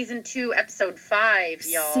at season 2, episode 5,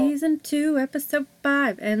 y'all. Season 2, episode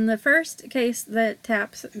 5. And the first case that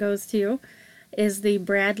Taps goes to is the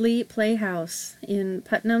Bradley Playhouse in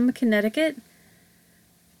Putnam, Connecticut.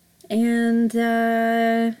 And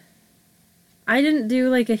I didn't do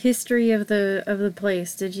like a history of the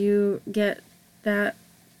place. Did you get that?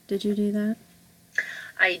 Did you do that?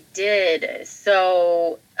 I did.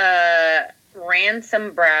 So,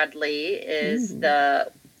 Ransom Bradley is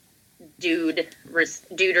the dude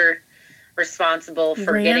responsible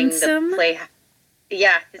for getting the play.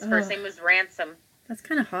 Yeah, his first name was Ransom. That's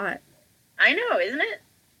kind of hot. I know, isn't it?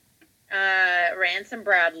 Ransom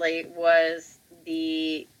Bradley was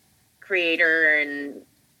the creator and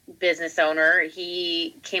business owner.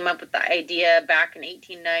 He came up with the idea back in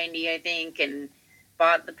 1890, I think, and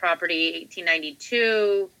bought the property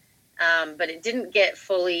 1892, but it didn't get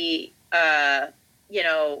fully,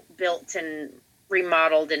 built and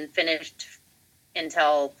remodeled and finished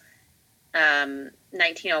until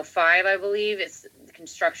 1905, I believe. The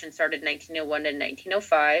construction started in 1901 to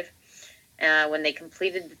 1905 when they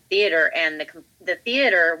completed the theater, and the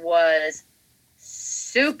theater was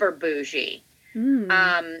super bougie.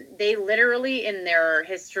 They literally, in their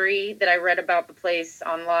history that I read about the place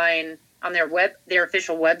online on their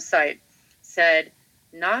official website, said,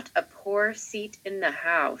 "Not a poor seat in the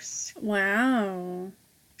house." Wow.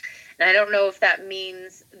 And I don't know if that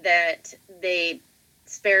means that they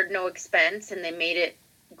spared no expense and they made it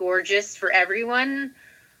gorgeous for everyone,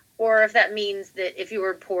 or if that means that if you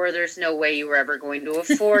were poor, there's no way you were ever going to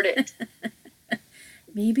afford it.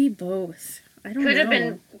 Maybe both. I don't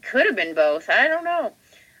know. Could have been both. I don't know.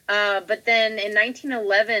 But then in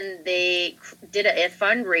 1911, they did a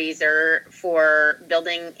fundraiser for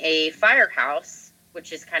building a firehouse,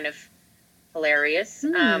 which is kind of hilarious.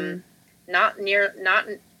 Not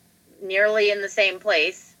nearly in the same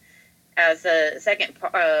place as the second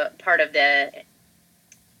part of the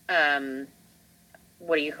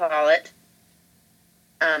what do you call it?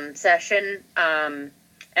 Session,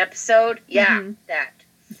 episode. Yeah, that.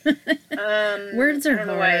 Words are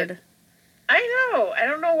hard. I know. I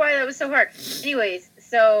don't know why that was so hard. Anyways,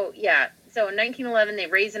 so yeah. So in 1911, they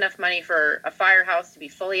raised enough money for a firehouse to be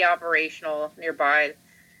fully operational nearby.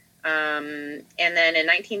 And then in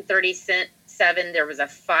 1937, there was a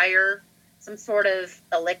fire, some sort of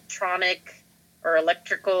electronic or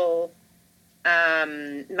electrical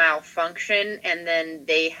malfunction. And then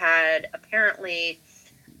they had apparently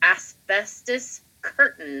asbestos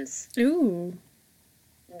curtains. Ooh.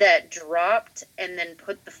 That dropped and then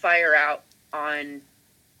put the fire out on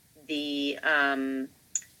the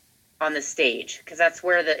stage, because that's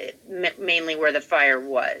where mainly where the fire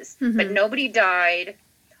was. But nobody died.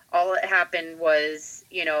 All that happened was,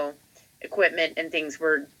 equipment and things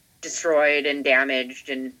were destroyed and damaged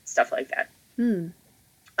and stuff like that.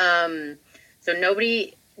 So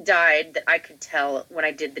nobody died that I could tell when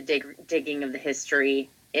I did the digging of the history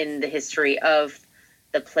of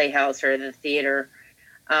the Playhouse or the theater.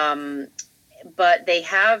 But they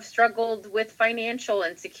have struggled with financial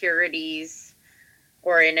insecurities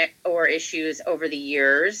or issues over the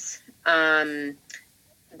years.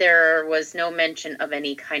 There was no mention of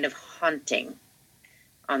any kind of haunting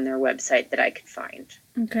on their website that I could find.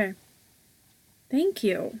 Okay. Thank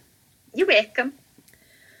you. You're welcome.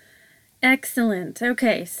 Excellent.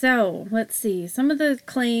 Okay, so let's see. Some of the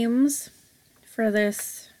claims for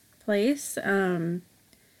this place.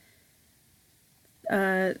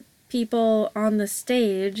 People on the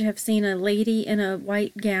stage have seen a lady in a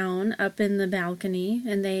white gown up in the balcony,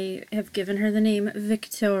 and they have given her the name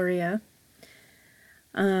Victoria.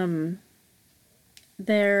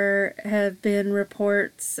 There have been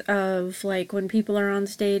reports of, like, when people are on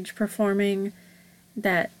stage performing,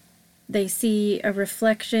 that they see a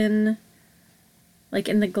reflection, like,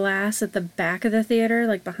 in the glass at the back of the theater,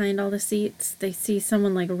 like, behind all the seats. They see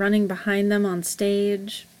someone, like, running behind them on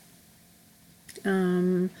stage.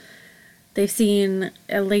 They've seen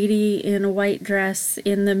a lady in a white dress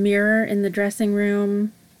in the mirror in the dressing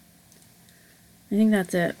room. I think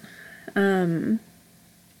that's it.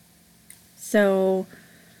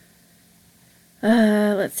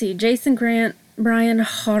 Let's see. Jason Grant, Brian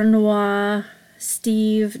Harnois,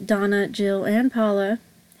 Steve, Donna, Jill, and Paula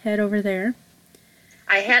head over there.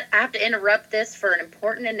 I have to interrupt this for an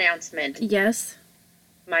important announcement. Yes.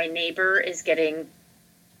 My neighbor is getting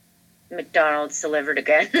McDonald's delivered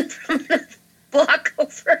again from the block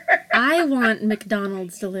over. I want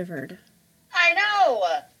McDonald's delivered. I know.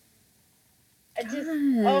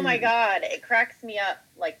 Oh my God, it cracks me up.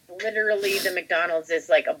 Like, literally, the McDonald's is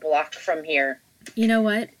like a block from here. You know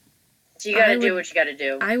what? So you gotta do what you gotta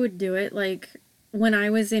do. I would do it. Like, when I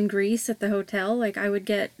was in Greece at the hotel, like, I would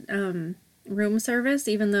get room service,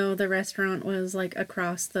 even though the restaurant was, like,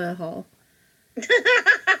 across the hall.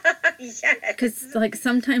 Yes. Because, like,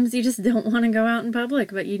 sometimes you just don't want to go out in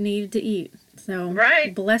public, but you need to eat. So,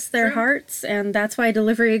 right. Bless their hearts, and that's why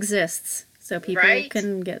delivery exists. So people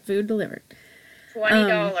can get food delivered.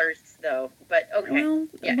 $20 though, but okay. Well,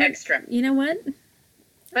 yeah, but, extra. You know what?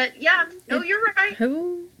 But yeah, no, you're right.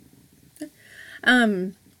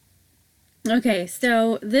 Okay,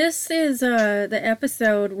 so this is the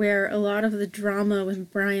episode where a lot of the drama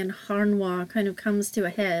with Brian Harnois kind of comes to a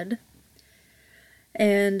head.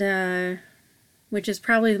 And which is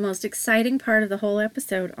probably the most exciting part of the whole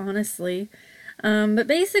episode, honestly. But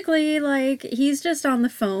basically, like, he's just on the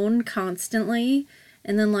phone constantly.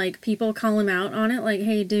 And then, like, people call him out on it. Like,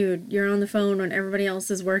 hey, dude, you're on the phone when everybody else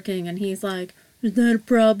is working. And he's like, is that a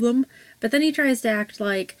problem? But then he tries to act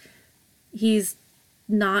like he's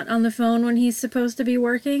not on the phone when he's supposed to be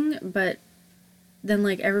working. But then,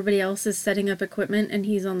 like, everybody else is setting up equipment and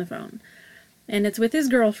he's on the phone. And it's with his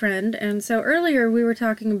girlfriend. And so earlier we were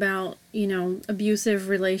talking about, you know, abusive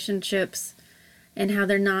relationships and how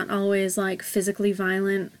they're not always like physically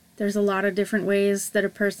violent. There's a lot of different ways that a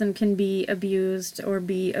person can be abused or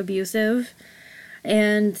be abusive.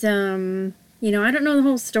 And, you know, I don't know the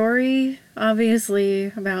whole story,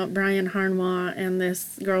 obviously, about Brian Harnois and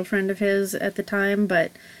this girlfriend of his at the time,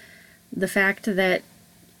 but the fact that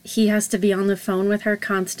he has to be on the phone with her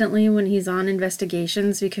constantly when he's on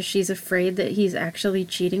investigations because she's afraid that he's actually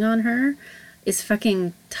cheating on her is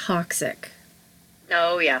fucking toxic.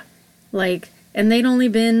 Oh, yeah. Like, and they'd only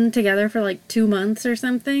been together for like 2 months or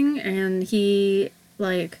something, and he,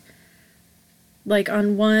 like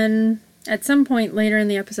on one, at some point later in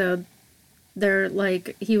the episode, they're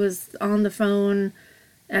like, he was on the phone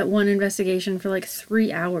at one investigation for like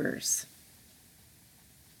 3 hours.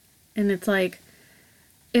 And it's like,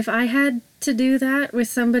 if I had to do that with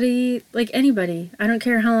somebody, like anybody, I don't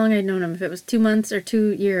care how long I'd known them, if it was 2 months or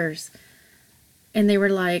 2 years, and they were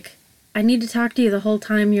like, I need to talk to you the whole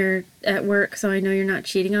time you're at work so I know you're not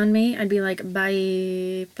cheating on me, I'd be like,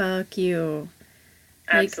 bye, fuck you.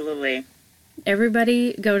 Absolutely. Like,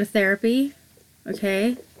 everybody go to therapy,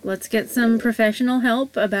 okay? Let's get some professional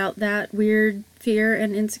help about that weird fear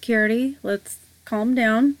and insecurity. Let's calm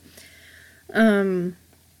down.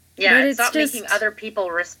 Yeah, stop making other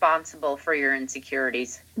people responsible for your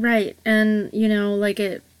insecurities. Right, and, you know, like,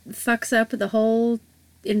 it fucks up the whole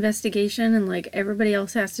investigation, and, like, everybody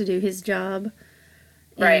else has to do his job.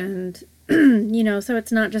 Right. And, you know, so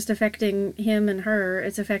it's not just affecting him and her,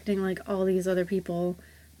 it's affecting, like, all these other people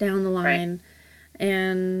down the line. Right.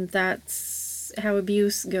 And that's how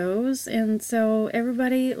abuse goes. And so,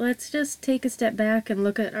 everybody, let's just take a step back and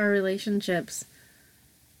look at our relationships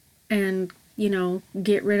and, you know,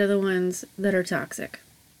 get rid of the ones that are toxic.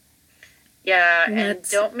 Yeah, and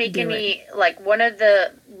don't make any, like, one of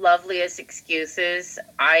the loveliest excuses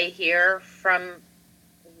I hear from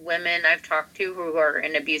women I've talked to who are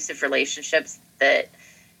in abusive relationships that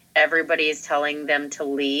everybody is telling them to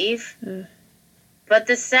leave. But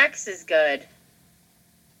the sex is good.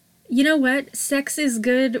 You know what? Sex is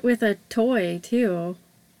good with a toy, too.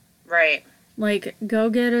 Right. Like, go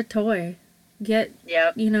get a toy. Yep.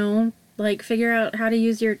 You know, like, figure out how to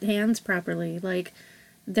use your hands properly. Like,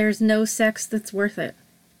 there's no sex that's worth it.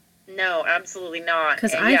 No, absolutely not.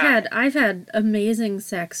 Because I've had amazing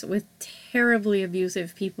sex with terribly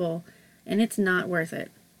abusive people, and it's not worth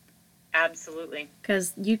it. Absolutely.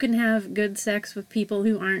 Because you can have good sex with people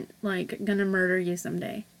who aren't, like, gonna murder you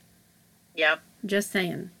someday. Yep. Just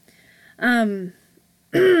saying.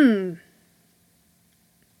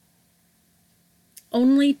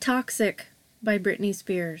 Only Toxic by Britney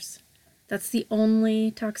Spears. That's the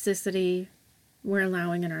only toxicity we're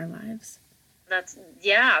allowing in our lives.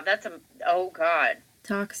 Oh God.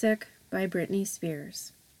 Toxic by Britney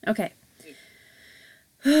Spears. Okay.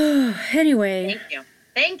 Anyway.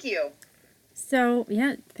 Thank you. So,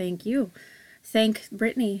 yeah, thank you. Thank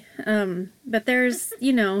Britney. But there's,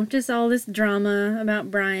 you know, just all this drama about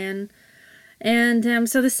Brian. And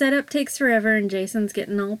so the setup takes forever and Jason's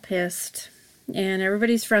getting all pissed. And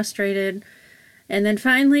everybody's frustrated. And then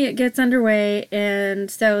finally it gets underway,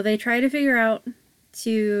 and so they try to figure out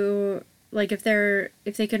to, like, if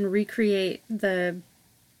they can recreate the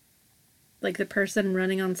person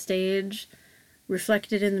running on stage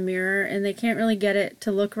reflected in the mirror, and they can't really get it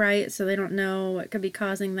to look right, so they don't know what could be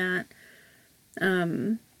causing that.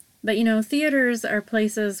 But, you know, theaters are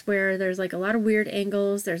places where there's, like, a lot of weird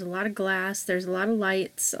angles, there's a lot of glass, there's a lot of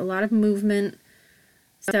lights, a lot of movement.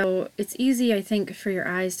 So it's easy, I think, for your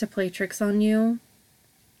eyes to play tricks on you.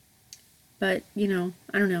 But, you know,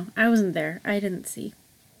 I don't know. I wasn't there. I didn't see.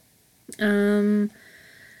 And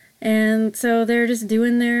so they're just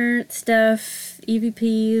doing their stuff,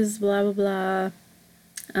 EVPs, blah, blah,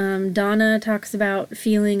 blah. Donna talks about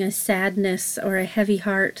feeling a sadness or a heavy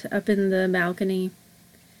heart up in the balcony.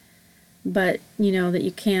 But, you know, that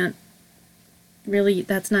you can't really,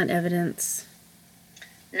 that's not evidence.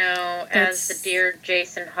 No, as the dear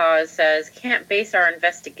Jason Hawes says, can't base our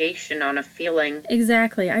investigation on a feeling.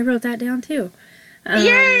 Exactly. I wrote that down too.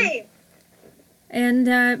 Yay! And,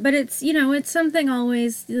 but it's, you know, it's something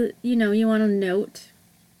always, you know, you want to note,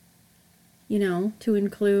 you know, to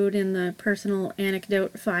include in the personal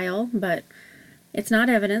anecdote file, but it's not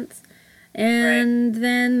evidence. And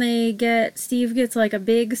then Steve gets like a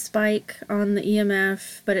big spike on the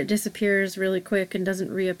EMF, but it disappears really quick and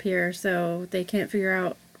doesn't reappear, so they can't figure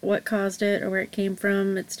out what caused it or where it came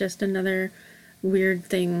from. It's just another weird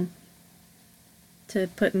thing to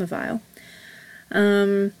put in the file.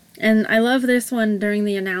 And I love this one during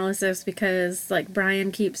the analysis because, like,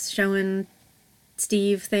 Brian keeps showing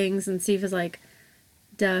Steve things, and Steve is like,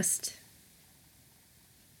 dust.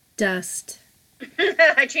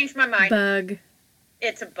 I changed my mind. Bug.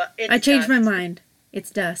 It's I changed my mind.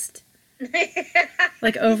 It's dust.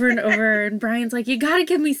 Like, over and over, and Brian's like, you gotta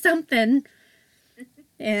give me something.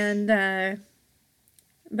 And,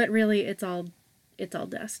 but really, it's all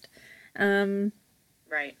dust.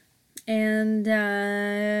 Right. And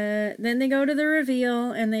then they go to the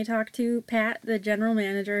reveal, and they talk to Pat, the general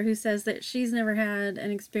manager, who says that she's never had an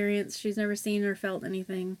experience. She's never seen or felt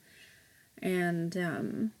anything. And,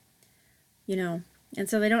 and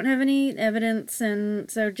so they don't have any evidence. And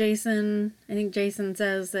so I think Jason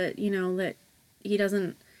says that, that he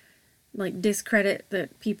doesn't, like, discredit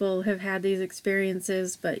that people have had these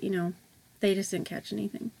experiences, but, they just didn't catch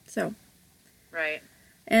anything. So. Right.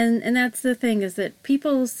 And that's the thing, is that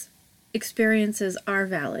people's experiences are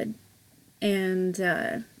valid, and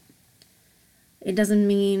it doesn't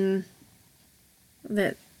mean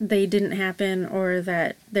that they didn't happen or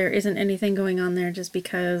that there isn't anything going on there just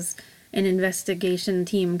because an investigation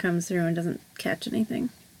team comes through and doesn't catch anything.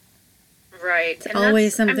 Right. It's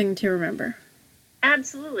always something to remember.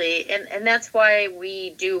 Absolutely. And that's why we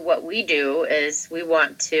do what we do, is we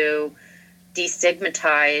want to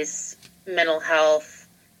destigmatize mental health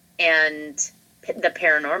and the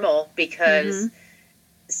paranormal, because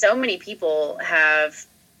so many people have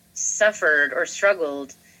suffered or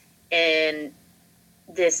struggled in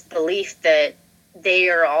this belief that they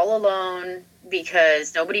are all alone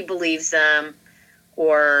because nobody believes them,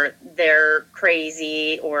 or they're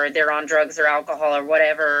crazy, or they're on drugs or alcohol or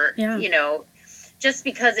whatever. Yeah. Just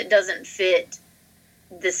because it doesn't fit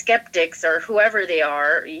the skeptics or whoever they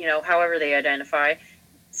are, however they identify,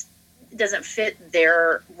 it doesn't fit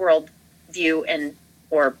their worldview and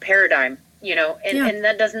or paradigm, and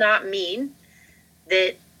that does not mean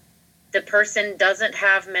that the person doesn't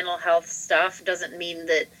have mental health stuff, doesn't mean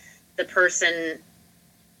that the person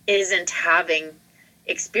isn't having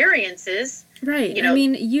experiences. Right. I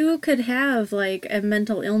mean, you could have, like, a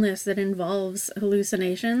mental illness that involves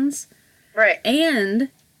hallucinations. Right. And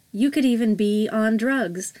you could even be on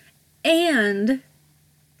drugs. And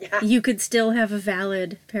you could still have a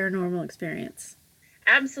valid paranormal experience.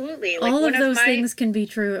 Absolutely. Like, all of those things can be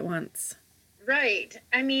true at once. Right.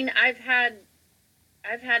 I mean, I've had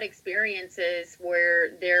experiences where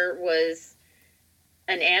there was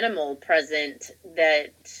an animal present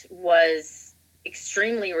that was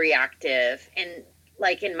extremely reactive, and,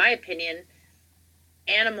 like, in my opinion,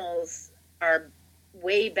 animals are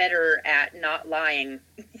way better at not lying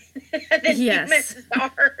than humans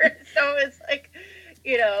are. So it's like,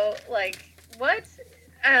 like, what?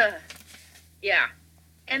 Yeah.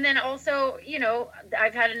 And then also,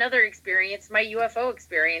 I've had another experience. My UFO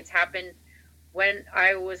experience happened when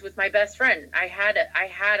I was with my best friend. I had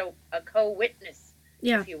a co-witness,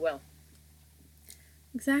 if you will.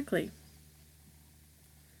 Exactly.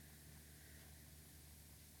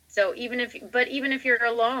 So even if you're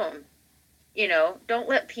alone, don't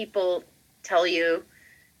let people tell you,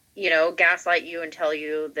 gaslight you and tell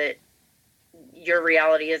you that your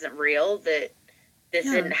reality isn't real, that this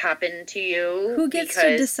didn't happen to you. Who gets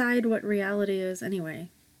to decide what reality is anyway?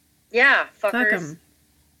 Yeah, fuckers. Fuck 'em.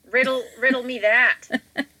 Riddle me that.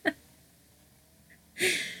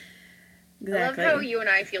 Exactly. I love how you and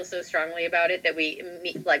I feel so strongly about it that we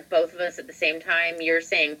meet, like, both of us at the same time. You're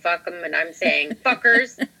saying fuck 'em and I'm saying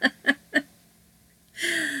fuckers.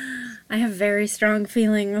 I have very strong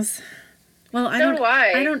feelings. Well, I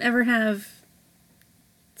don't ever have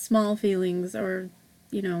small feelings, or,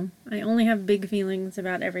 I only have big feelings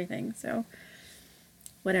about everything. So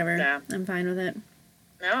whatever. Yeah. I'm fine with it.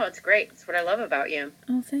 No, it's great. It's what I love about you.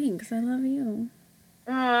 Oh, thanks. I love you.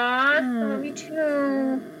 Aw, I love you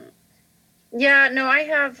too. Yeah, no, I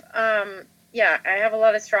have, I have a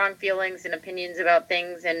lot of strong feelings and opinions about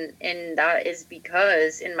things, and that is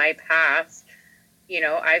because in my past,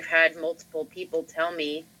 I've had multiple people tell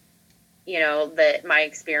me, that my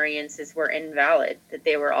experiences were invalid, that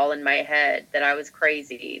they were all in my head, that I was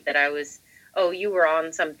crazy, that I was, you were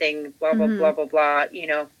on something, blah, blah, blah, blah, blah,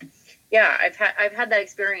 Yeah, I've had that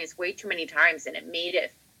experience way too many times, and it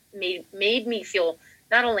made me feel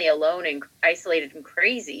not only alone and isolated and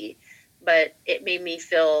crazy, but it made me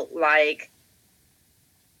feel like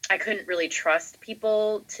I couldn't really trust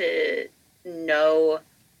people to know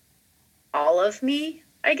all of me,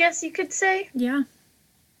 I guess you could say. Yeah.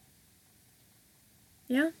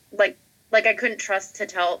 Yeah. Like I couldn't trust to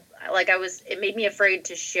tell, like it made me afraid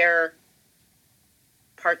to share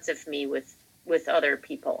parts of me with other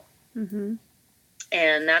people. Mm-hmm.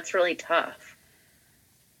 And that's really tough.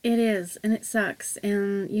 It is, and it sucks.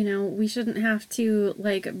 And, we shouldn't have to,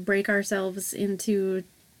 like, break ourselves into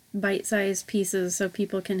bite-sized pieces so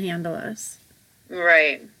people can handle us.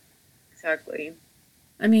 Right. Exactly.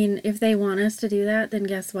 I mean, if they want us to do that, then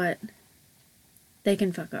guess what? They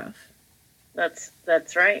can fuck off. That's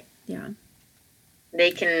right. Yeah.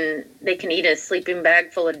 They can eat a sleeping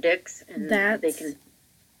bag full of dicks, and they can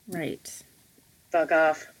right. Fuck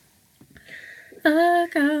off.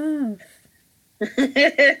 Fuck off.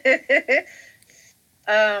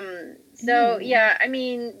 So yeah, I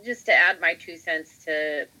mean, just to add my 2 cents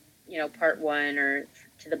to, part 1 or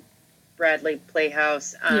to the Bradley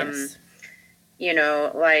Playhouse, yes.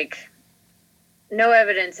 Like, no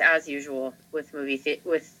evidence as usual with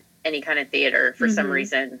with any kind of theater for some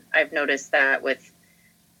reason. I've noticed that with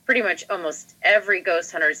pretty much almost every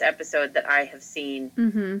Ghost Hunters episode that I have seen.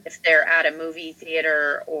 If they're at a movie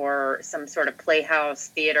theater or some sort of playhouse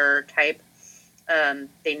theater type,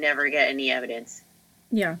 they never get any evidence.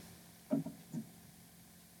 Yeah.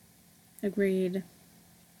 Agreed.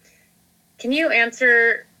 Can you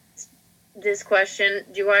answer this question?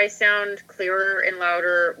 Do I sound clearer and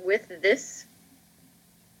louder with this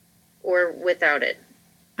or without it?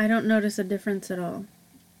 I don't notice a difference at all.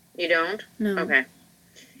 You don't? No. Okay.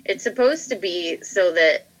 It's supposed to be so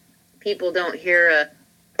that people don't hear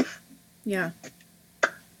a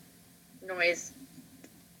noise,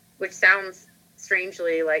 which sounds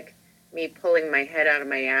strangely like me pulling my head out of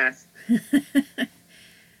my ass.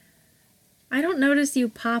 I don't notice you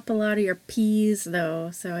pop a lot of your P's, though,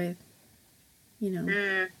 so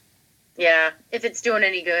Yeah, if it's doing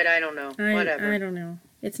any good, I don't know. Whatever. I don't know.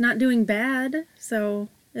 It's not doing bad, so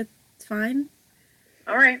it's fine.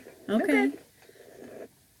 All right. Okay.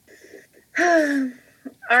 All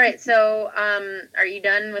right, so are you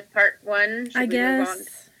done with part 1? I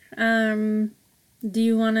guess. Do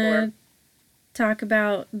you want to talk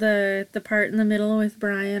about the part in the middle with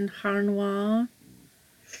Brian Harnois?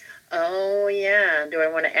 Oh, yeah. Do I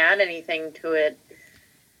want to add anything to it?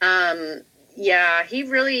 Yeah, he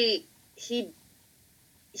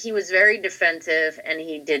was very defensive, and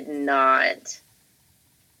he did not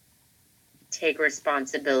take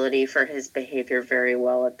responsibility for his behavior very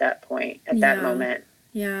well at that point, at that moment.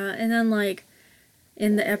 Yeah, and then, like,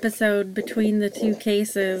 in the episode between the 2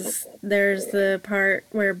 cases, there's the part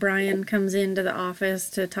where Brian comes into the office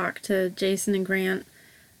to talk to Jason and Grant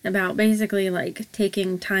about basically, like,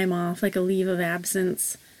 taking time off, like a leave of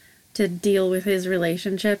absence to deal with his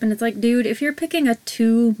relationship. And it's like, dude, if you're picking a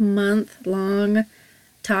 2-month-long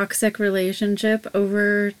toxic relationship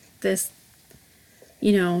over this,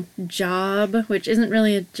 job, which isn't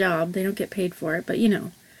really a job, they don't get paid for it, but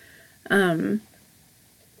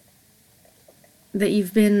that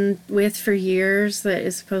you've been with for years that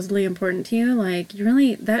is supposedly important to you, like,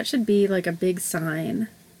 that should be, like, a big sign.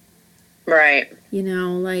 Right.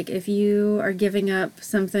 Like, if you are giving up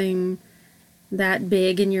something that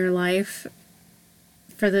big in your life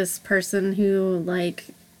for this person who, like,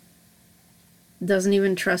 doesn't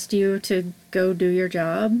even trust you to go do your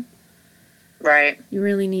job. Right. You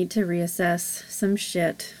really need to reassess some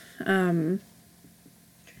shit.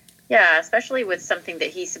 Yeah, especially with something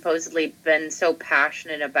that he's supposedly been so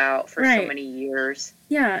passionate about for so many years.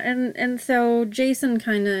 Yeah, and so Jason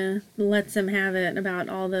kind of lets him have it about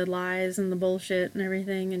all the lies and the bullshit and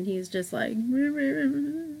everything, and he's just like...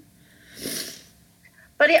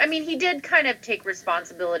 But, I mean, he did kind of take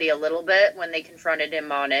responsibility a little bit when they confronted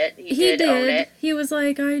him on it. He did own it. He was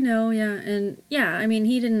like, I know, yeah. And, yeah, I mean,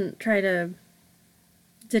 he didn't try to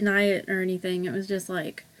deny it or anything. It was just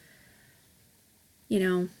like,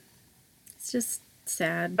 it's just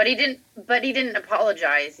sad. But he didn't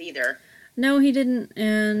apologize either. No, he didn't.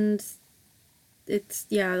 And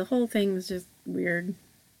the whole thing was just weird.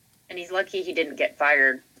 And he's lucky he didn't get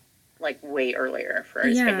fired, like, way earlier for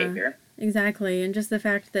his behavior. Exactly, and just the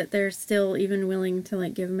fact that they're still even willing to,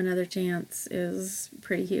 like, give him another chance is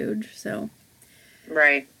pretty huge, so.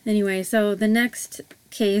 Right. Anyway, so the next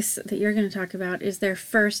case that you're going to talk about is their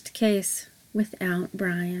first case without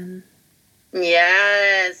Brian.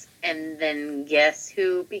 Yes, and then guess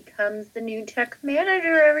who becomes the new tech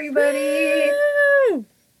manager, everybody? Woo!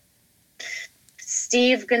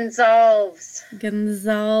 Steve Gonsalves.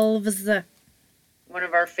 Gonsalves. One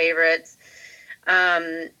of our favorites.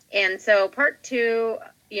 And so part 2,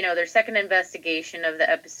 their second investigation of the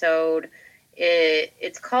episode,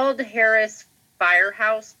 it's called Harris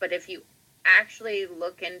Firehouse, but if you actually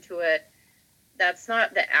look into it, that's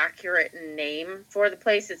not the accurate name for the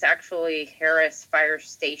place. It's actually Harris Fire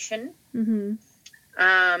Station. Mm-hmm.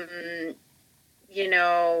 You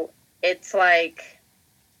know, it's like,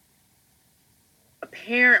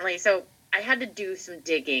 apparently, so I had to do some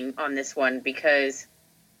digging on this one because,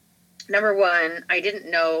 number one, I didn't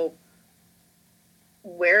know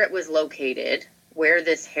where it was located, where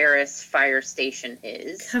this Harris Fire Station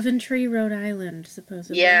is. Coventry, Rhode Island,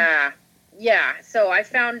 supposedly. Yeah. Yeah. So I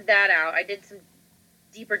found that out. I did some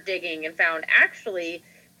deeper digging and found actually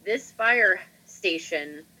this fire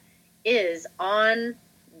station is on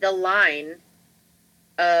the line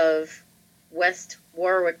of West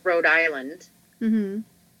Warwick, Rhode Island. Mm-hmm.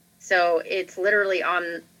 So it's literally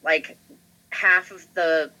on, like, half of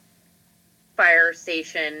the fire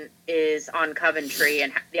station is on Coventry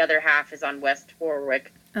and the other half is on West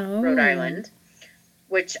Warwick, Rhode Island,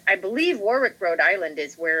 which I believe Warwick, Rhode Island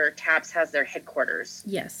is where TAPS has their headquarters.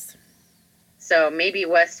 Yes. So maybe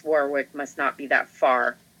West Warwick must not be that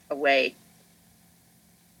far away.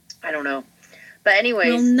 I don't know. But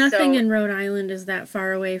anyways. Well, nothing in Rhode Island is that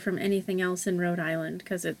far away from anything else in Rhode Island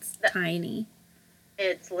because it's tiny.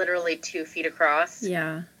 It's literally 2 feet across.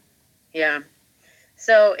 Yeah. Yeah.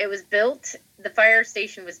 So it was built, the fire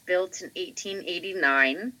station was built in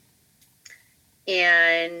 1889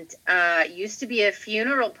 and used to be a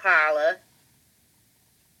funeral parlor.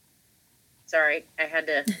 Sorry, I had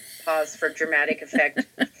to pause for dramatic effect.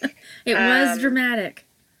 It was dramatic.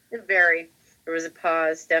 Very. There was a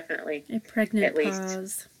pause, definitely. A pregnant at least.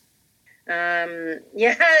 pause.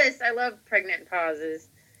 Yes, I love pregnant pauses.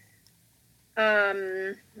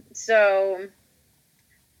 So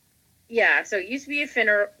it used to be a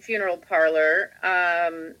funeral parlor.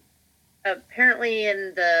 Apparently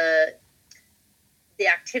in the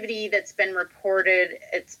activity that's been reported,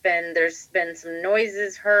 there's been some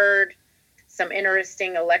noises heard, some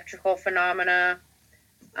interesting electrical phenomena,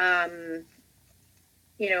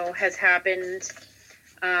 has happened.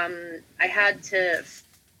 I had to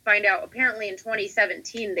find out, apparently in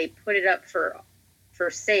 2017, they put it up for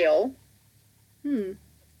sale. I'm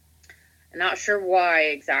not sure why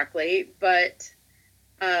exactly, but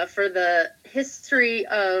for the history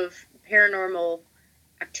of paranormal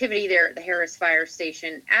activity there at the Harris Fire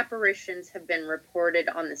Station, apparitions have been reported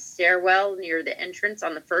on the stairwell near the entrance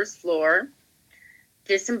on the first floor.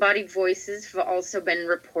 Disembodied voices have also been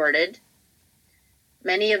reported.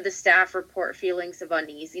 Many of the staff report feelings of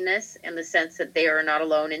uneasiness and the sense that they are not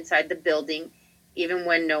alone inside the building, even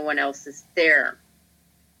when no one else is there.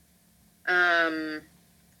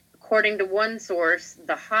 According to one source,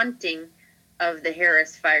 the haunting of the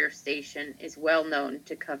Harris Fire Station is well known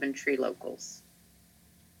to Coventry locals.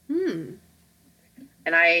 And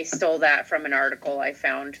I stole that from an article I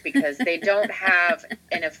found because they don't have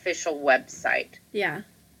an official website. Yeah.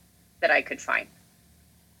 That I could find.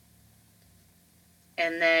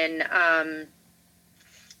 And then,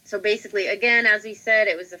 so basically, again, as we said,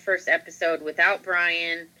 it was the first episode without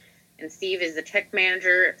Brian, and Steve is the tech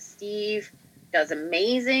manager. Steve does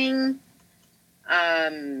amazing.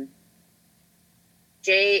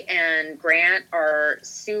 Jay and Grant are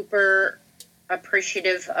super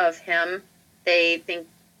appreciative of him. They think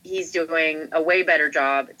he's doing a way better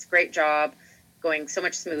job. It's a great job, going so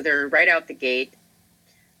much smoother right out the gate.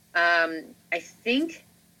 I think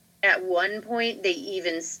at one point they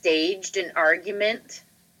even staged an argument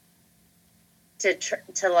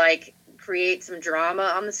to like create some drama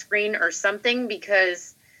on the screen or something,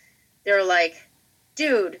 because they're like,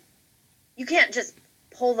 dude, you can't just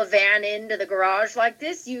pull the van into the garage like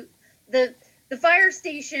this. The fire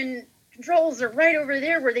station controls are right over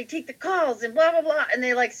there where they take the calls and blah, blah, blah. And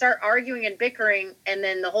they like start arguing and bickering. And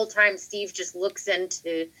then the whole time Steve just looks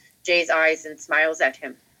into Jay's eyes and smiles at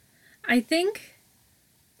him. I think,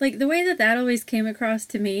 like, the way that always came across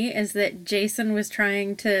to me is that Jason was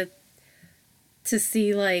trying to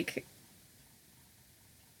see, like,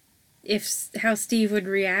 how Steve would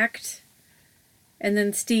react. And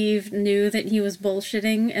then Steve knew that he was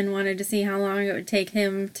bullshitting and wanted to see how long it would take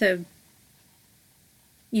him to,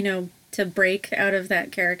 to break out of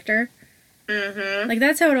that character. Mm-hmm. Like,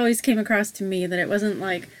 that's how it always came across to me, that it wasn't,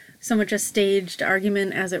 like, so much a staged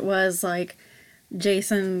argument as it was, like,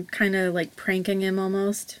 Jason kind of, like, pranking him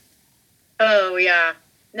almost. Oh, yeah.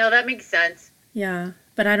 No, that makes sense. Yeah,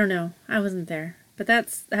 but I don't know. I wasn't there. But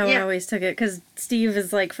that's how I always took it, because Steve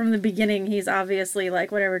is, like, from the beginning, he's obviously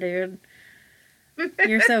like, whatever, dude.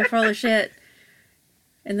 You're so full of shit.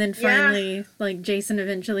 And then finally, like, Jason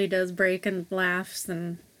eventually does break and laughs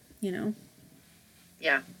and,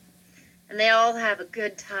 Yeah. And they all have a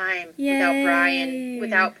good time Yay. without Brian,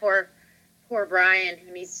 without poor poor Brian,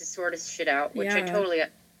 who needs to sort his shit out, which I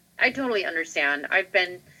totally understand. I've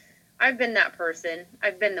been that person.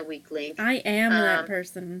 I've been the weak link. I am that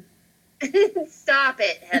person. Stop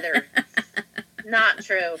it, Heather. Not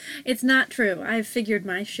true. It's not true. I've figured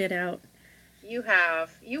my shit out. You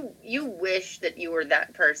have. You wish that you were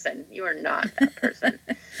that person. You are not that person.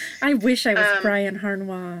 I wish I was Brian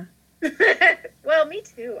Harnois. Well, me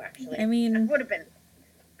too, actually. I mean, I would have been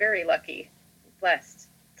very lucky. Blessed.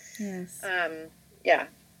 Yes. Yeah.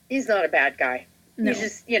 He's not a bad guy. No. He's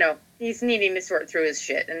just, he's needing to sort through his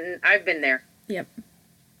shit, and I've been there. Yep.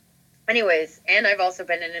 Anyways, and I've also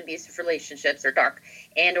been in abusive relationships or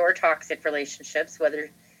toxic relationships,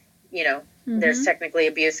 whether, there's technically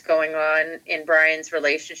abuse going on in Brian's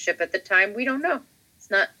relationship at the time. We don't know.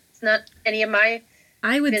 It's not any of my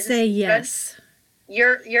I would say yes.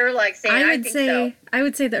 You're like saying I think so. I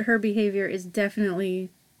would say that her behavior is definitely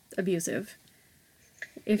abusive.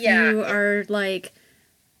 If you are like,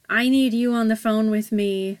 I need you on the phone with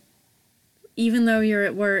me, even though you're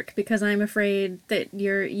at work, because I'm afraid that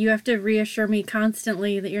you have to reassure me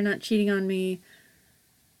constantly that you're not cheating on me,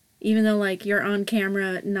 even though, like, you're on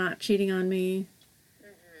camera not cheating on me.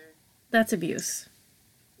 Mm-hmm. That's abuse.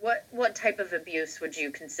 What type of abuse would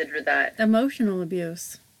you consider that? Emotional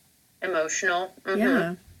abuse. Emotional? Mm-hmm.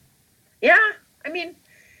 Yeah. Yeah. I mean,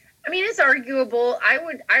 it's arguable. I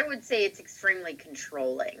would say it's extremely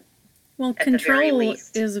controlling. Well, control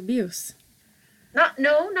is abuse. Not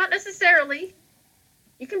necessarily.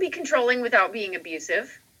 You can be controlling without being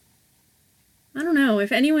abusive. I don't know.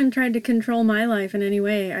 If anyone tried to control my life in any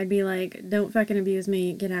way, I'd be like, don't fucking abuse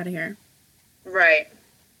me. Get out of here. Right.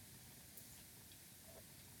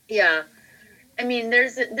 Yeah. I mean,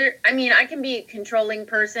 I can be a controlling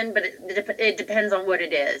person, but it depends on what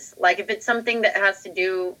it is. Like, if it's something that has to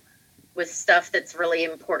do with stuff that's really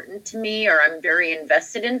important to me, or I'm very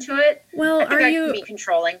invested into it, well, I can be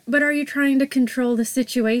controlling. But are you trying to control the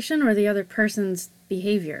situation or the other person's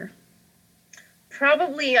behavior?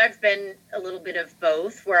 Probably I've been a little bit of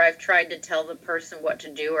both, where I've tried to tell the person what to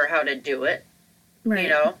do or how to do it.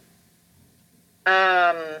 Right.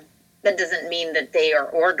 That doesn't mean that they are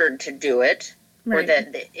ordered to do it, right, or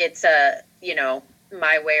that it's a,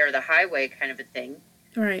 my way or the highway kind of a thing.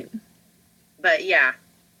 Right. But yeah,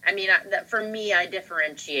 I mean, for me, I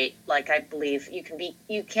differentiate. Like, I believe you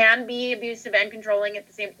can be abusive and controlling at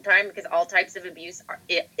the same time, because all types of abuse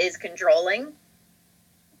is controlling.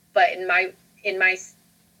 But in my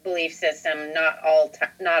belief system, not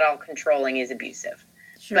all controlling is abusive.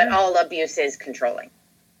 Sure. But all abuse is controlling.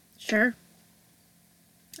 Sure.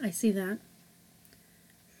 I see that.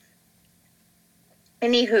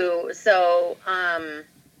 Anywho, so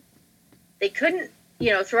they couldn't,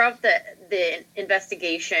 throughout the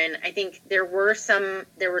investigation, I think there were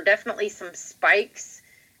definitely some spikes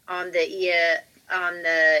on the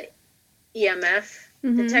EMF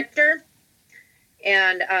detector,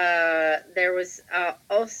 and there was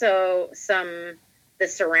also the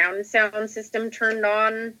surround sound system turned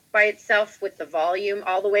on by itself with the volume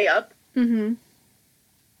all the way up. Mm-hmm.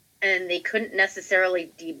 And they couldn't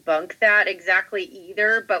necessarily debunk that exactly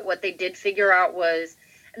either, but what they did figure out was,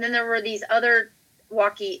 and then there were these other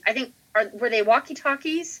were they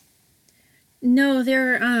walkie-talkies? No,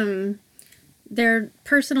 they're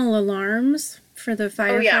personal alarms for the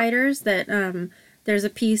firefighters. Oh, yeah. That there's a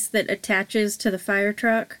piece that attaches to the fire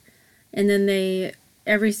truck, and then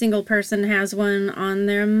every single person has one on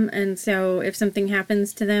them, and so if something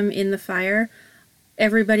happens to them in the fire,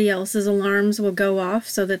 everybody else's alarms will go off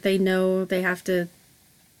so that they know they have to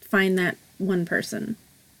find that one person.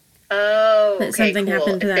 Oh, that okay, something cool.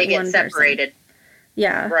 happened to if that they one get separated. Person.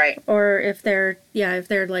 Yeah. Right. Or if they're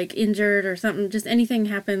like injured or something, just anything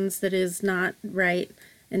happens that is not right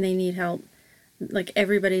and they need help, like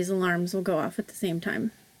everybody's alarms will go off at the same time.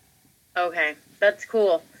 Okay. That's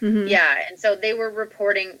cool. Mm-hmm. Yeah, and so they were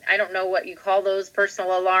reporting, I don't know what you call those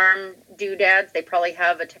personal alarm doodads. They probably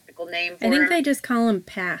have a technical name for them. I think they just call them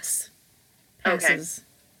passes. Okay.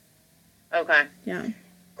 Yeah.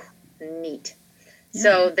 Neat. Yeah.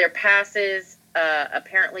 So their passes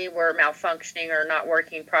apparently were malfunctioning or not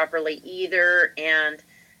working properly either, and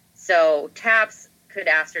so TAPS could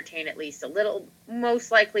ascertain at least a little.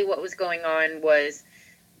 Most likely what was going on was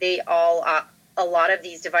a lot of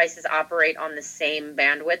these devices operate on the same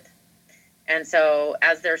bandwidth. And so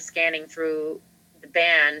as they're scanning through the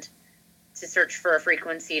band to search for a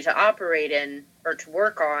frequency to operate in or to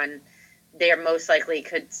work on, they most likely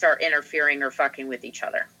could start interfering or fucking with each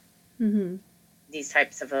other. Mm-hmm. These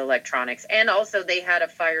types of electronics. And also they had a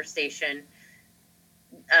fire station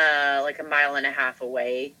like a mile and a half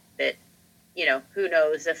away that who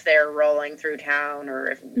knows if they're rolling through town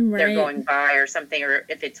or if they're Right. going by or something, or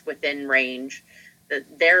if it's within range.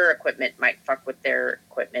 Their equipment might fuck with their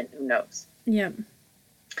equipment. Who knows? Yep.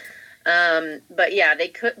 But yeah, they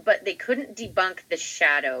couldn't debunk the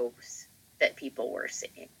shadows that people were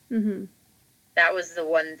seeing. Mm-hmm. That was the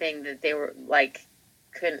one thing that they were like,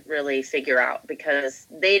 couldn't really figure out, because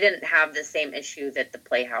they didn't have the same issue that the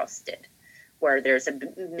Playhouse did, where there's a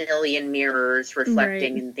million mirrors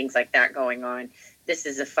reflecting Right. and things like that going on. This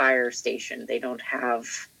is a fire station. They don't have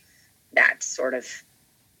that sort of,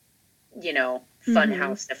 fun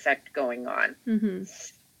house effect going on. Mm-hmm.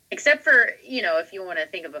 Except for, if you want to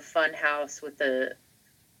think of a fun house with the,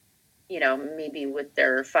 maybe with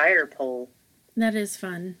their fire pole. That is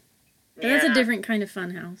fun. But that's a different kind of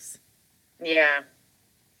fun house. Yeah.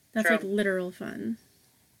 That's True. like literal fun.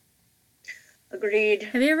 Agreed.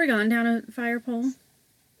 Have you ever gone down a fire pole?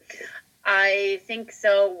 I think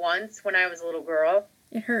so once when I was a little girl.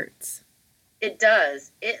 It hurts. It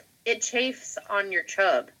does. It chafes on your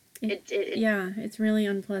chub. Yeah, it's really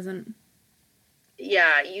unpleasant.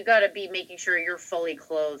 Yeah, you got to be making sure you're fully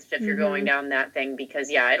clothed if you're going down that thing,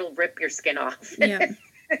 because it'll rip your skin off. Yeah.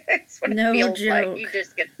 That's what No it feels joke. like. You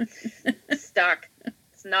just get stuck.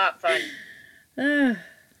 It's not fun. Ugh.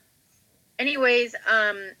 Anyways,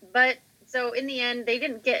 but so in the end, they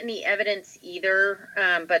didn't get any evidence either.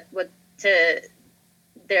 But to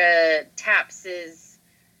the Taps's,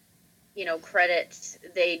 credit,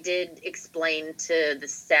 they did explain to the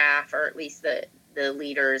staff, or at least the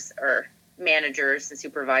leaders or managers and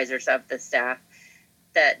supervisors of the staff,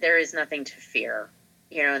 that there is nothing to fear.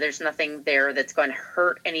 There's nothing there that's going to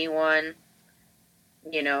hurt anyone.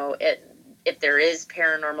 If there is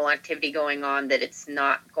paranormal activity going on, that it's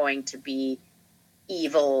not going to be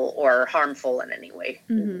evil or harmful in any way.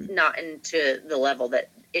 Mm-hmm. Not into the level that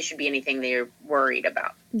it should be anything they're worried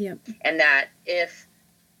about. Yep. And that if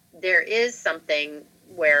there is something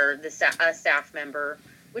where a staff member,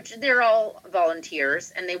 which they're all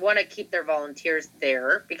volunteers, and they want to keep their volunteers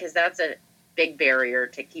there, because that's a big barrier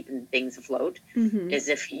to keeping things afloat, is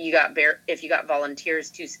if you got volunteers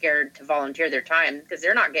too scared to volunteer their time because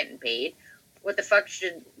they're not getting paid. Why the fuck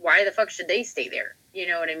should they stay there? You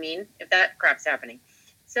know what I mean? If that crap's happening.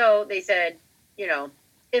 So they said,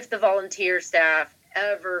 if the volunteer staff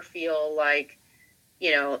ever feel like,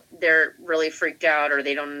 they're really freaked out or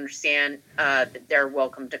they don't understand, that they're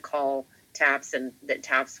welcome to call Taps, and that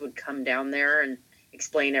Taps would come down there and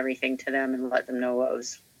explain everything to them and let them know what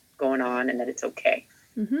was going on and that it's okay.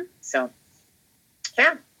 Mm-hmm. So,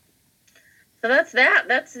 yeah. So that's that.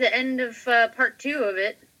 That's the end of part 2 of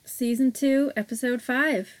it. Season 2, episode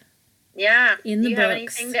 5. Yeah. In the Do you books. have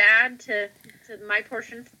anything to add to my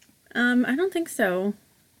portion? I don't think so.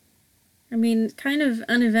 I mean, kind of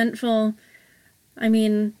uneventful. I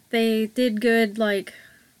mean, they did good, like,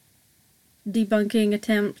 debunking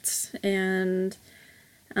attempts, and,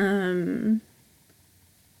 again,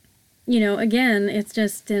 it's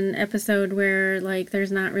just an episode where, like,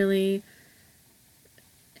 there's not really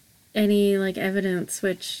any, like, evidence,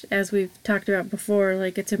 which, as we've talked about before,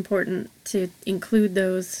 like, it's important to include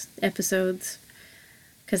those episodes,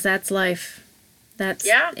 because that's life. That's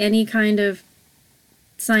any kind of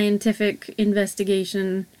scientific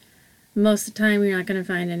investigation. Most of the time, you're not going to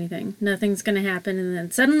find anything. Nothing's going to happen, and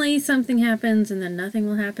then suddenly something happens, and then nothing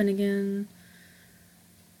will happen again.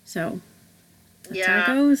 So, that's how it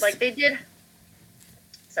goes. Like they did.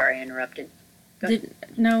 Sorry, I interrupted.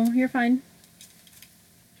 No, you're fine.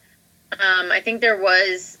 I think there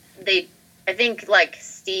was I think like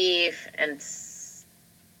Steve and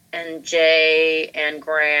Jay and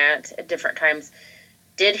Grant at different times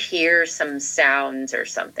did hear some sounds or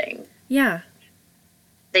something. Yeah.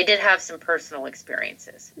 They did have some personal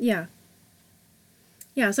experiences. Yeah.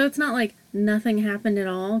 Yeah, so it's not like nothing happened at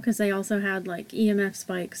all, because they also had, like, EMF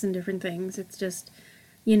spikes and different things. It's just,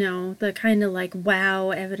 the kind of, like,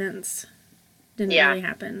 wow evidence didn't really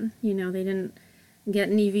happen. They didn't get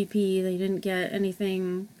an EVP, they didn't get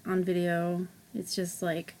anything on video. It's just,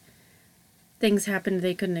 like, things happened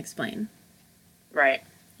they couldn't explain. Right.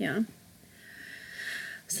 Yeah.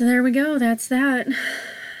 So there we go, that's that.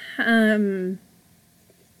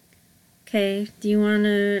 Okay, do you want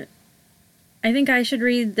to... I think I should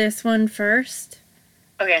read this one first.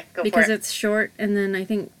 Okay, go for it. Because it's short, and then I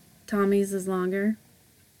think Tommy's is longer.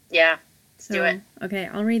 Yeah, let's do it. Okay,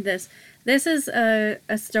 I'll read this. This is a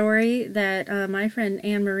story that my friend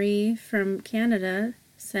Anne-Marie from Canada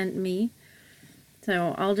sent me.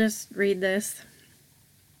 So I'll just read this.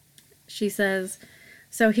 She says,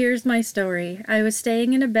 "So here's my story. I was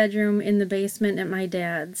staying in a bedroom in the basement at my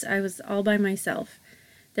dad's. I was all by myself.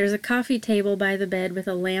 There's a coffee table by the bed with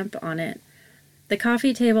a lamp on it. The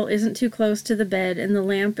coffee table isn't too close to the bed, and the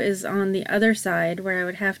lamp is on the other side where I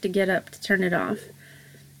would have to get up to turn it off.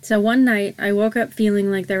 So one night, I woke up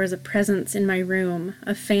feeling like there was a presence in my room,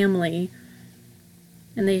 a family,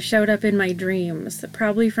 and they showed up in my dreams,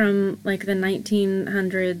 probably from like the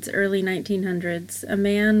 1900s, early 1900s, a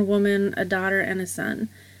man, woman, a daughter, and a son.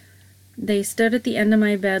 They stood at the end of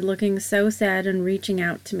my bed looking so sad and reaching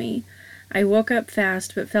out to me. I woke up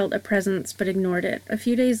fast but felt a presence but ignored it. A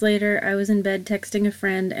few days later, I was in bed texting a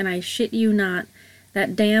friend, and I shit you not,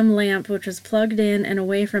 that damn lamp, which was plugged in and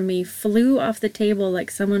away from me, flew off the table like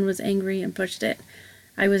someone was angry and pushed it.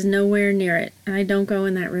 I was nowhere near it, and I don't go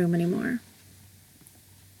in that room anymore.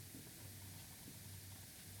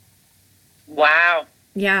 Wow.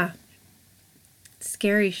 Yeah.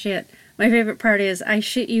 Scary shit. My favorite part is, I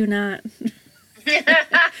shit you not.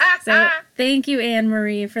 So, thank you, Anne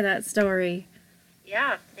Marie, for that story.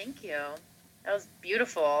 Yeah, thank you. That was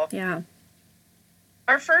beautiful. Yeah.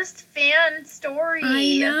 Our first fan story.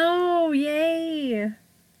 I know. Yay.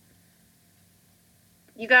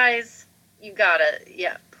 You guys, you gotta,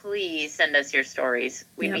 please send us your stories.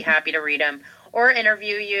 We'd be happy to read them. Or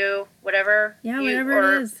interview you, whatever. Yeah,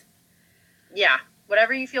 whatever it is. Yeah,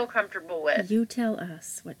 whatever you feel comfortable with. You tell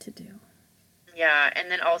us what to do. Yeah, and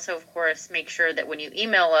then also, of course, make sure that when you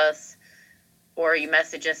email us or you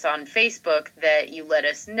message us on Facebook that you let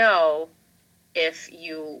us know if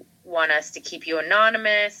you want us to keep you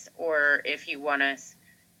anonymous or if you want us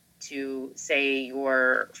to say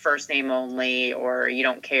your first name only or you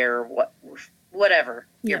don't care, whatever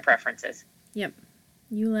your preference is. Yep.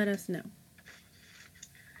 You let us know.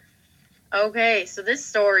 Okay, so this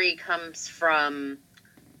story comes from,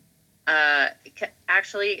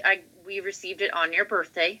 actually, we received it on your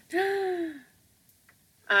birthday.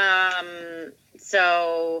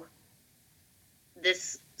 So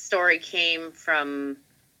this story came from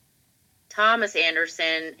Thomas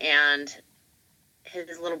Anderson, and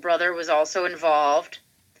his little brother was also involved.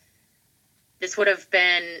 This would have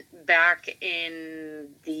been back in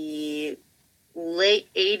the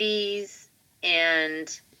late 80s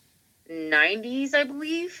and 90s, I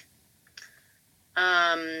believe.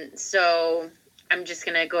 So I'm just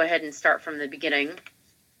going to go ahead and start from the beginning.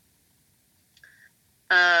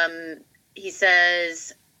 He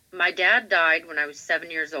says, my dad died when I was 7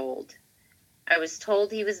 years old. I was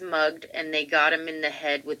told he was mugged and they got him in the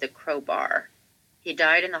head with a crowbar. He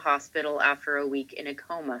died in the hospital after a week in a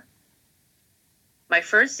coma. My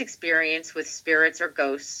first experience with spirits or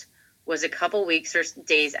ghosts was a couple weeks or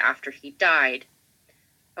days after he died.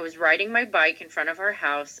 I was riding my bike in front of our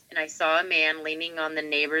house and I saw a man leaning on the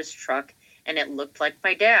neighbor's truck and it looked like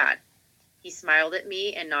my dad. He smiled at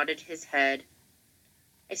me and nodded his head.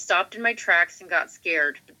 I stopped in my tracks and got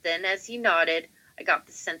scared, but then as he nodded, I got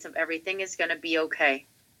the sense of everything is going to be okay.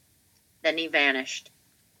 Then he vanished.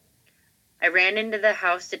 I ran into the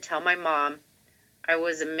house to tell my mom. I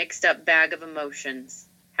was a mixed-up bag of emotions.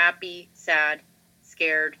 Happy, sad,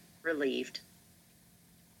 scared, relieved.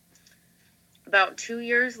 About 2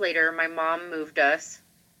 years later, my mom moved us,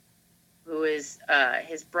 who is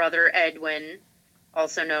his brother Edwin,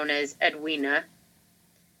 also known as Edwina,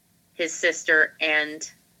 his sister, and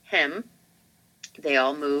him. They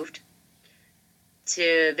all moved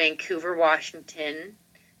to Vancouver, Washington,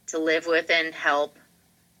 to live with and help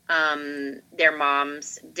their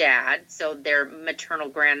mom's dad, so their maternal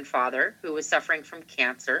grandfather, who was suffering from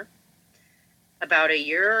cancer. About a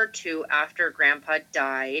year or two after Grandpa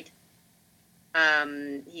died,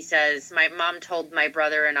 he says, my mom told my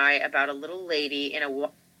brother and I about a little lady in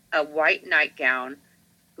a white nightgown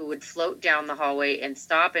who would float down the hallway and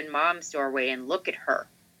stop in Mom's doorway and look at her.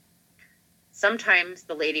 Sometimes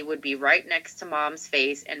the lady would be right next to Mom's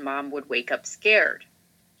face and Mom would wake up scared.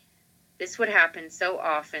 This would happen so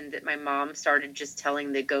often that my mom started just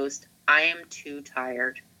telling the ghost, I am too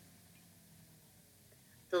tired.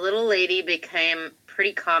 The little lady became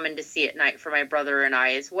pretty common to see at night for my brother and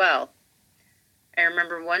I as well. I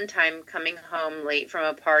remember one time coming home late from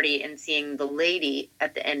a party and seeing the lady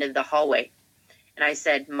at the end of the hallway. And I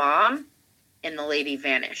said, Mom, and the lady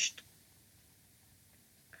vanished.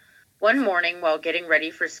 One morning while getting ready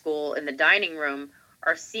for school in the dining room,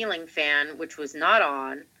 our ceiling fan, which was not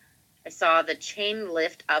on, I saw the chain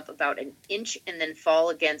lift up about an inch and then fall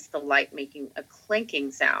against the light, making a clinking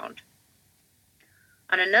sound.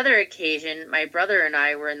 On another occasion, my brother and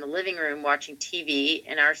I were in the living room watching TV,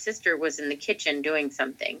 and our sister was in the kitchen doing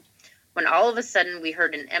something, when all of a sudden we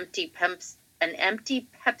heard an empty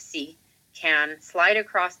Pepsi can slide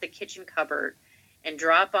across the kitchen cupboard and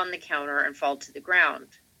drop on the counter and fall to the ground.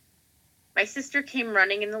 My sister came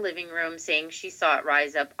running in the living room saying she saw it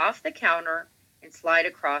rise up off the counter and slide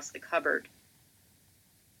across the cupboard.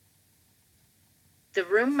 The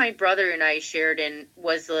room my brother and I shared in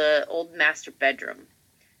was the old master bedroom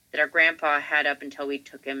that our grandpa had up until we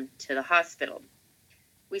took him to the hospital.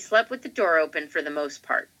 We slept with the door open for the most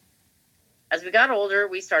part. As we got older,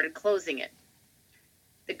 we started closing it.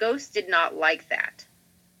 The ghost did not like that.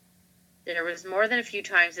 There was more than a few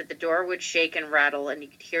times that the door would shake and rattle and you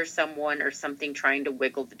could hear someone or something trying to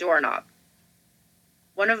wiggle the doorknob.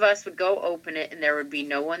 One of us would go open it and there would be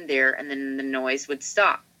no one there, and then the noise would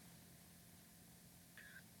stop.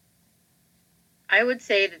 I would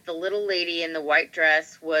say that the little lady in the white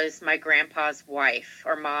dress was my grandpa's wife,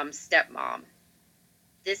 or mom's stepmom.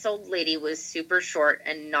 This old lady was super short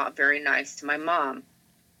and not very nice to my mom.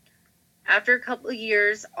 After a couple of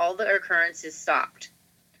years, all the occurrences stopped.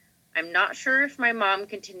 I'm not sure if my mom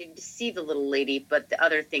continued to see the little lady, but the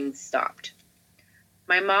other things stopped.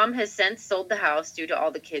 My mom has since sold the house due to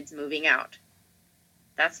all the kids moving out.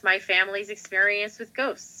 That's my family's experience with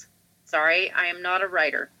ghosts. Sorry, I am not a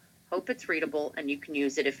writer. Hope it's readable and you can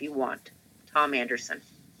use it if you want. Tom Anderson.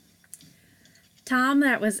 Tom,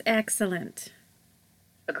 that was excellent.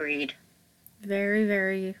 Agreed. Very,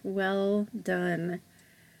 very well done.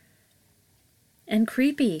 And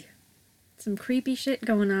creepy. Some creepy shit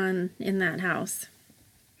going on in that house.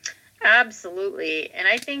 Absolutely. And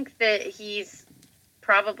I think that he's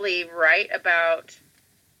probably right about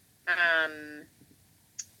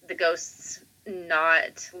the ghosts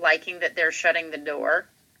not liking that they're shutting the door.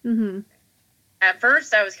 Mm-hmm. At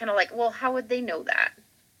first, I was kind of like, well, how would they know that?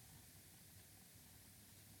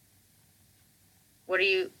 What do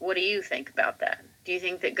you think about that? Do you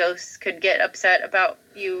think that ghosts could get upset about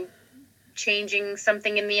you changing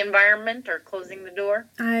something in the environment or closing the door?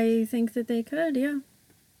 I think that they could, yeah.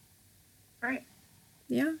 Right.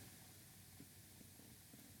 Yeah.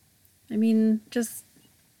 I mean, just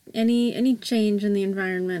any change in the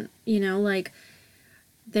environment, you know, like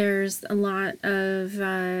there's a lot of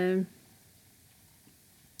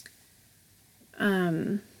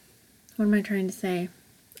what am I trying to say?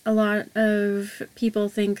 A lot of people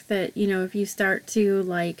think that, you know, if you start to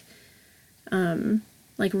like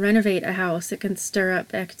renovate a house, it can stir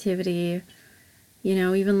up activity. You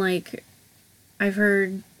know, even like I've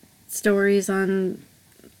heard stories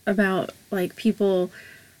about like people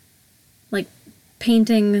like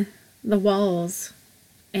painting the walls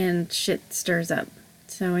and shit stirs up.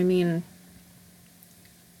 So, I mean,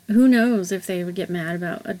 who knows if they would get mad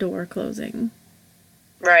about a door closing.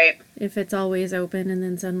 Right. If it's always open and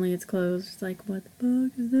then suddenly it's closed. It's like, what the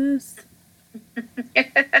fuck is this?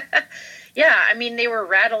 Yeah, I mean, they were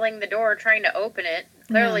rattling the door trying to open it.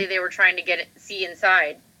 Clearly, they were trying to see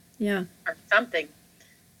inside. Yeah. Or something.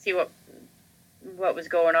 See what was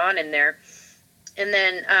going on in there. And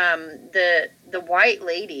then the white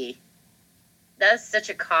lady, that's such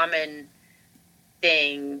a common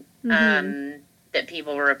thing that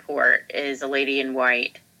people report, is a lady in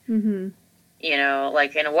white. Mm-hmm. You know,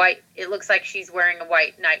 like in a white, it looks like she's wearing a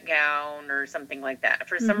white nightgown or something like that.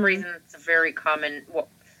 For some reason, it's a very common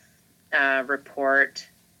report.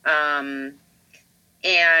 And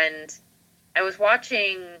I was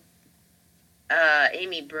watching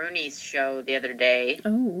Amy Bruni's show the other day.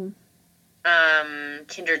 Oh.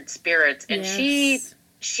 Kindred Spirits, and yes.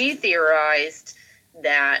 she theorized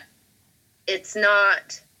that it's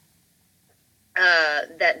not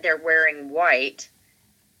that they're wearing white,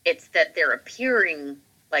 it's that they're appearing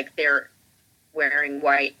like they're wearing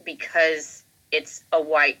white because it's a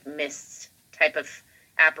white mist type of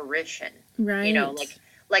apparition. Right. You know,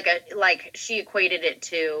 like she equated it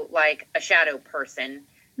to like a shadow person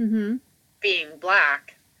being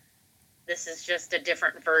black. This is just a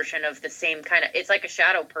different version of the same kind of, it's like a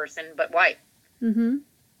shadow person, but white. Mm-hmm.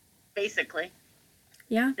 Basically.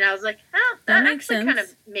 Yeah. And I was like, oh, that actually kind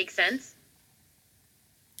of makes sense.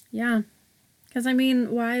 Yeah. Because, I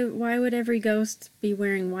mean, why would every ghost be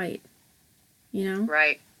wearing white? You know?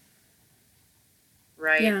 Right.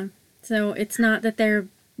 Right. Yeah. So it's not that they're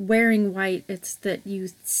wearing white, it's that you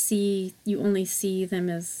only see them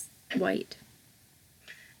as white.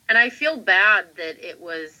 And I feel bad that it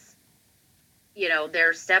was, you know,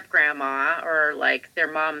 their step-grandma or, like, their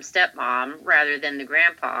mom's stepmom rather than the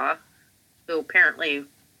grandpa, who apparently,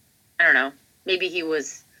 I don't know, maybe he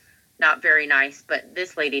was not very nice, but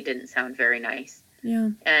this lady didn't sound very nice. Yeah.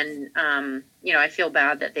 And, you know, I feel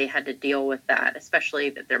bad that they had to deal with that, especially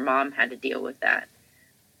that their mom had to deal with that.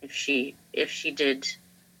 If she did,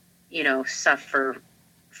 you know, suffer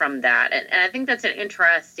from that. And I think that's an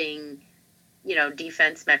interesting, you know,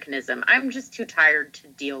 defense mechanism. I'm just too tired to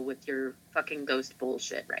deal with your fucking ghost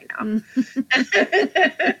bullshit right now.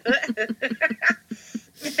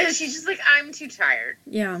 She's just like, I'm too tired.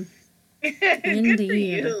 Yeah. Good for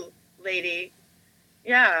you, lady.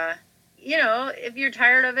 Yeah. You know, if you're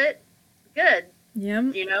tired of it, good. Yeah.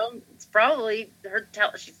 You know, it's probably her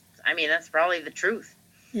I mean, that's probably the truth.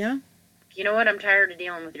 Yeah. You know what? I'm tired of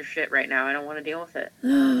dealing with your shit right now. I don't want to deal with it.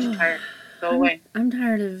 I'm just tired. Go away. I'm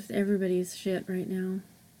tired of everybody's shit right now.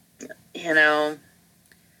 You know,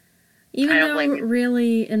 Even I don't though blame you.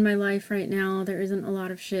 really in my life right now there isn't a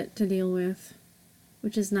lot of shit to deal with,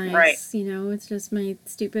 which is nice. Right. You know, it's just my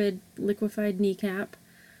stupid liquefied kneecap.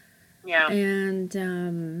 Yeah.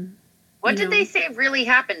 And What did they say really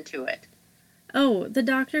happened to it? Oh, the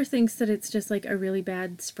doctor thinks that it's just like a really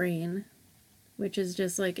bad sprain, which is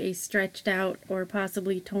just like a stretched out or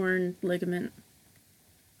possibly torn ligament.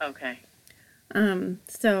 Okay.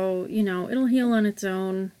 So, you know, it'll heal on its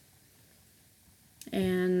own.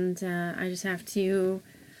 And I just have to,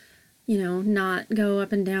 you know, not go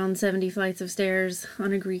up and down 70 flights of stairs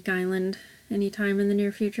on a Greek island anytime in the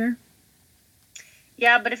near future.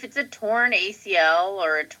 Yeah, but if it's a torn ACL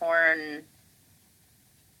or a torn,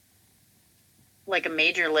 like a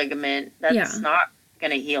major ligament, that's not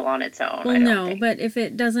going to heal on its own. Well, no, but if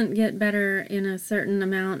it doesn't get better in a certain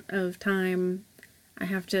amount of time, I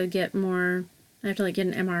have to get more, I have to like get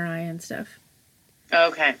an MRI and stuff.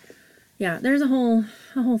 Okay. Yeah, there's a whole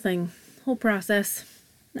thing, whole process.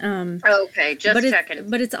 Okay, just checking.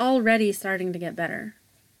 But it's already starting to get better.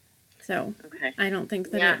 So, okay. I don't think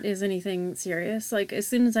that it is anything serious. Like, as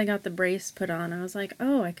soon as I got the brace put on, I was like,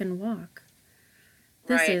 oh, I can walk.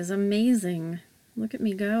 This is amazing. Look at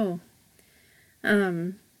me go.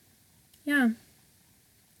 Yeah. I'm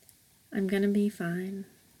gonna be fine.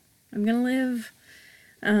 I'm gonna live.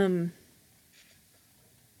 I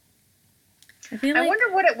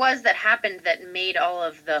wonder what it was that happened that made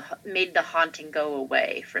made the haunting go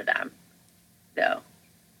away for them, though.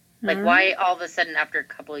 Like, why all of a sudden after a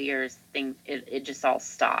couple of years it just all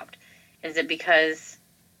stopped? Is it because?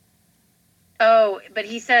 Oh, but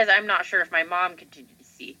he says I'm not sure if my mom continued to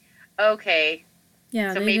see. Okay.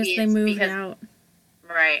 Yeah, so they moved out.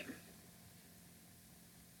 Right.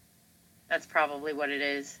 That's probably what it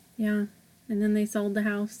is. Yeah, and then they sold the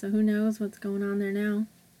house, so who knows what's going on there now.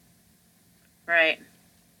 Right.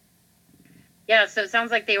 Yeah, so it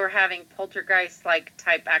sounds like they were having poltergeist-like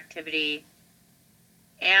type activity,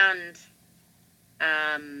 and,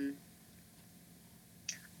 I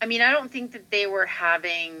mean, I don't think that they were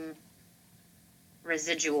having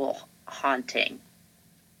residual haunting.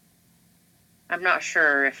 I'm not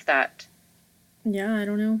sure if that... Yeah, I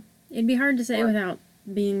don't know. It'd be hard to say without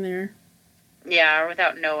being there. Yeah, or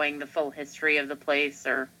without knowing the full history of the place,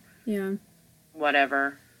 or... Yeah.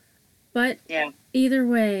 Whatever. But either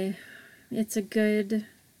way, it's a good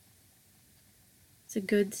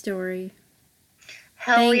story.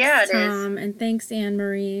 Hell yeah, it is. Thanks, Tom, and thanks, Anne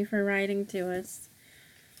Marie, for writing to us.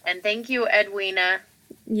 And thank you, Edwina.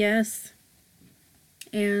 Yes.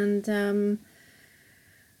 And,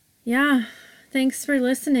 yeah, thanks for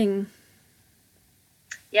listening.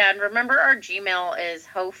 Yeah, and remember our Gmail is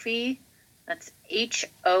Hofi. That's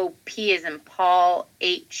H-O-P as in Paul,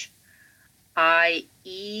 H-I-E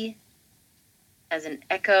as in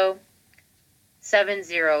Echo,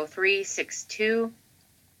 70362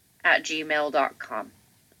 at gmail.com.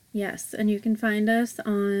 Yes, and you can find us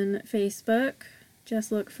on Facebook.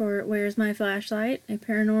 Just look for Where's My Flashlight, a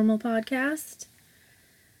paranormal podcast.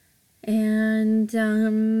 And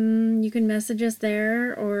you can message us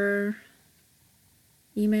there or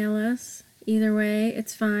email us. Either way,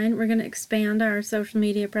 it's fine. We're going to expand our social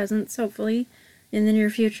media presence, hopefully, in the near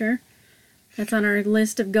future. That's on our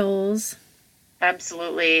list of goals.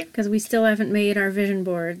 Absolutely. Because we still haven't made our vision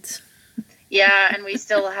boards. Yeah, and we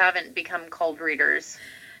still haven't become cold readers.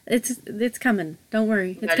 It's coming. Don't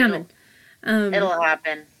worry. It's coming. It'll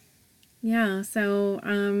happen. Yeah, so,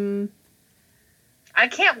 I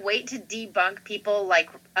can't wait to debunk people like,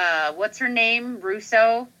 what's her name?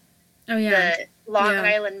 Russo? Oh, yeah. The Long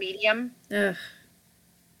Island medium. Ugh.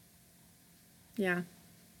 Yeah.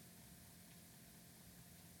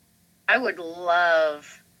 I would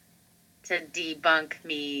love to debunk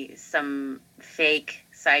me some fake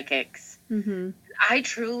psychics. Mm-hmm. I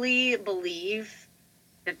truly believe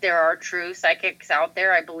that there are true psychics out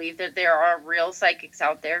there. I believe that there are real psychics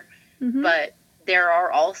out there. Mm-hmm. But there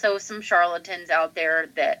are also some charlatans out there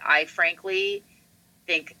that I frankly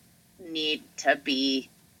think need to be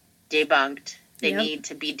debunked. They need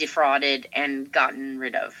to be defrauded and gotten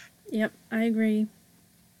rid of. Yep, I agree.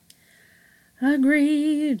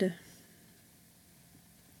 Agreed.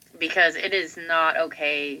 Because it is not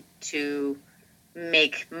okay to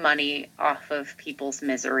make money off of people's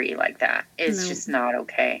misery like that. It's just not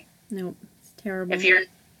okay. Nope, it's terrible. If you're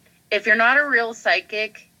not a real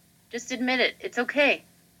psychic, just admit it. It's okay.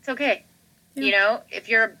 It's okay. Yeah. You know, if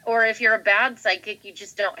you're a bad psychic, you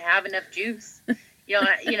just don't have enough juice. You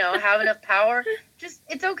don't, have enough power.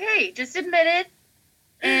 It's okay. Just admit it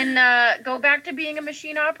and go back to being a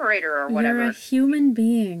machine operator or whatever. You're a human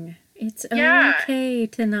being. It's Yeah. okay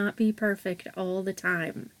to not be perfect all the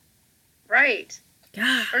time. Right.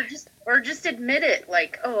 God. Or just admit it.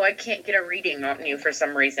 Like, oh, I can't get a reading on you for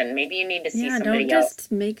some reason. Maybe you need to see somebody don't else.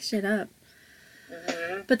 just make shit up.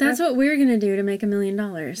 Mm-hmm. But that's what we're gonna do to make $1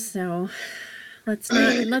 million. So let's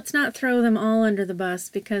not throw them all under the bus,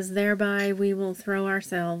 because thereby we will throw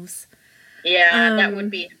ourselves. Yeah, that would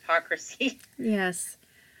be hypocrisy. Yes.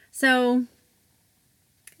 So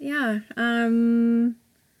yeah,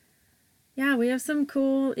 yeah, we have some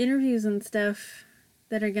cool interviews and stuff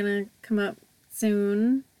that are gonna come up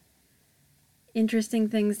soon. Interesting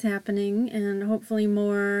things happening, and hopefully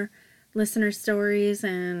more listener stories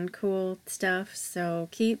and cool stuff. So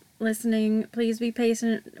keep listening. Please be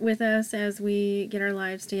patient with us as we get our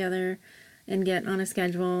lives together and get on a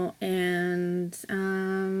schedule. And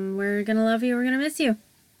we're gonna love you. We're gonna miss you.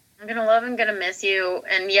 I'm gonna love and gonna miss you.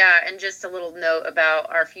 And and just a little note about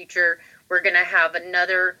our future. We're gonna have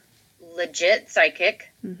another legit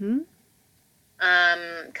psychic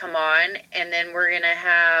come on, and then we're gonna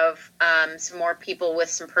have some more people with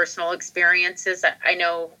some personal experiences. I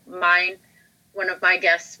know one of my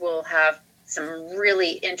guests will have some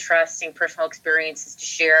really interesting personal experiences to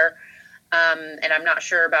share, and I'm not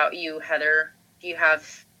sure about you, Heather. Do you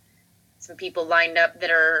have some people lined up that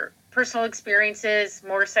are personal experiences,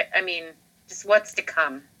 just what's to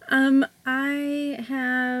come? I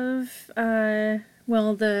have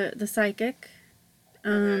the psychic,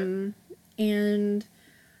 and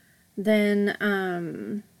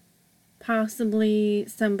then possibly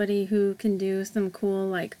somebody who can do some cool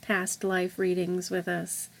like past life readings with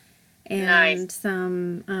us, and nice.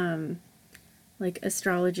 Some like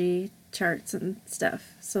astrology charts and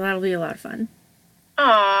stuff. So that'll be a lot of fun.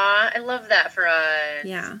 Aw, I love that for us.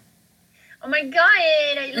 Yeah. Oh my god,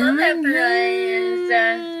 I love that for us.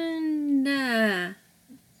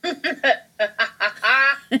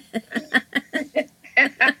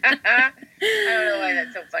 I don't know why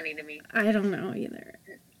that's so funny to me. I don't know either.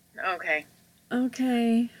 Okay.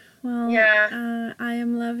 Okay. Well, yeah. I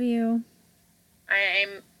am love you.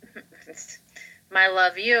 I'm my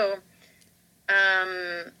love you.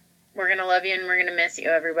 We're gonna love you and we're gonna miss you,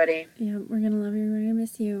 everybody. Yeah, we're gonna love you and we're gonna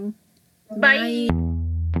miss you. Bye. Bye.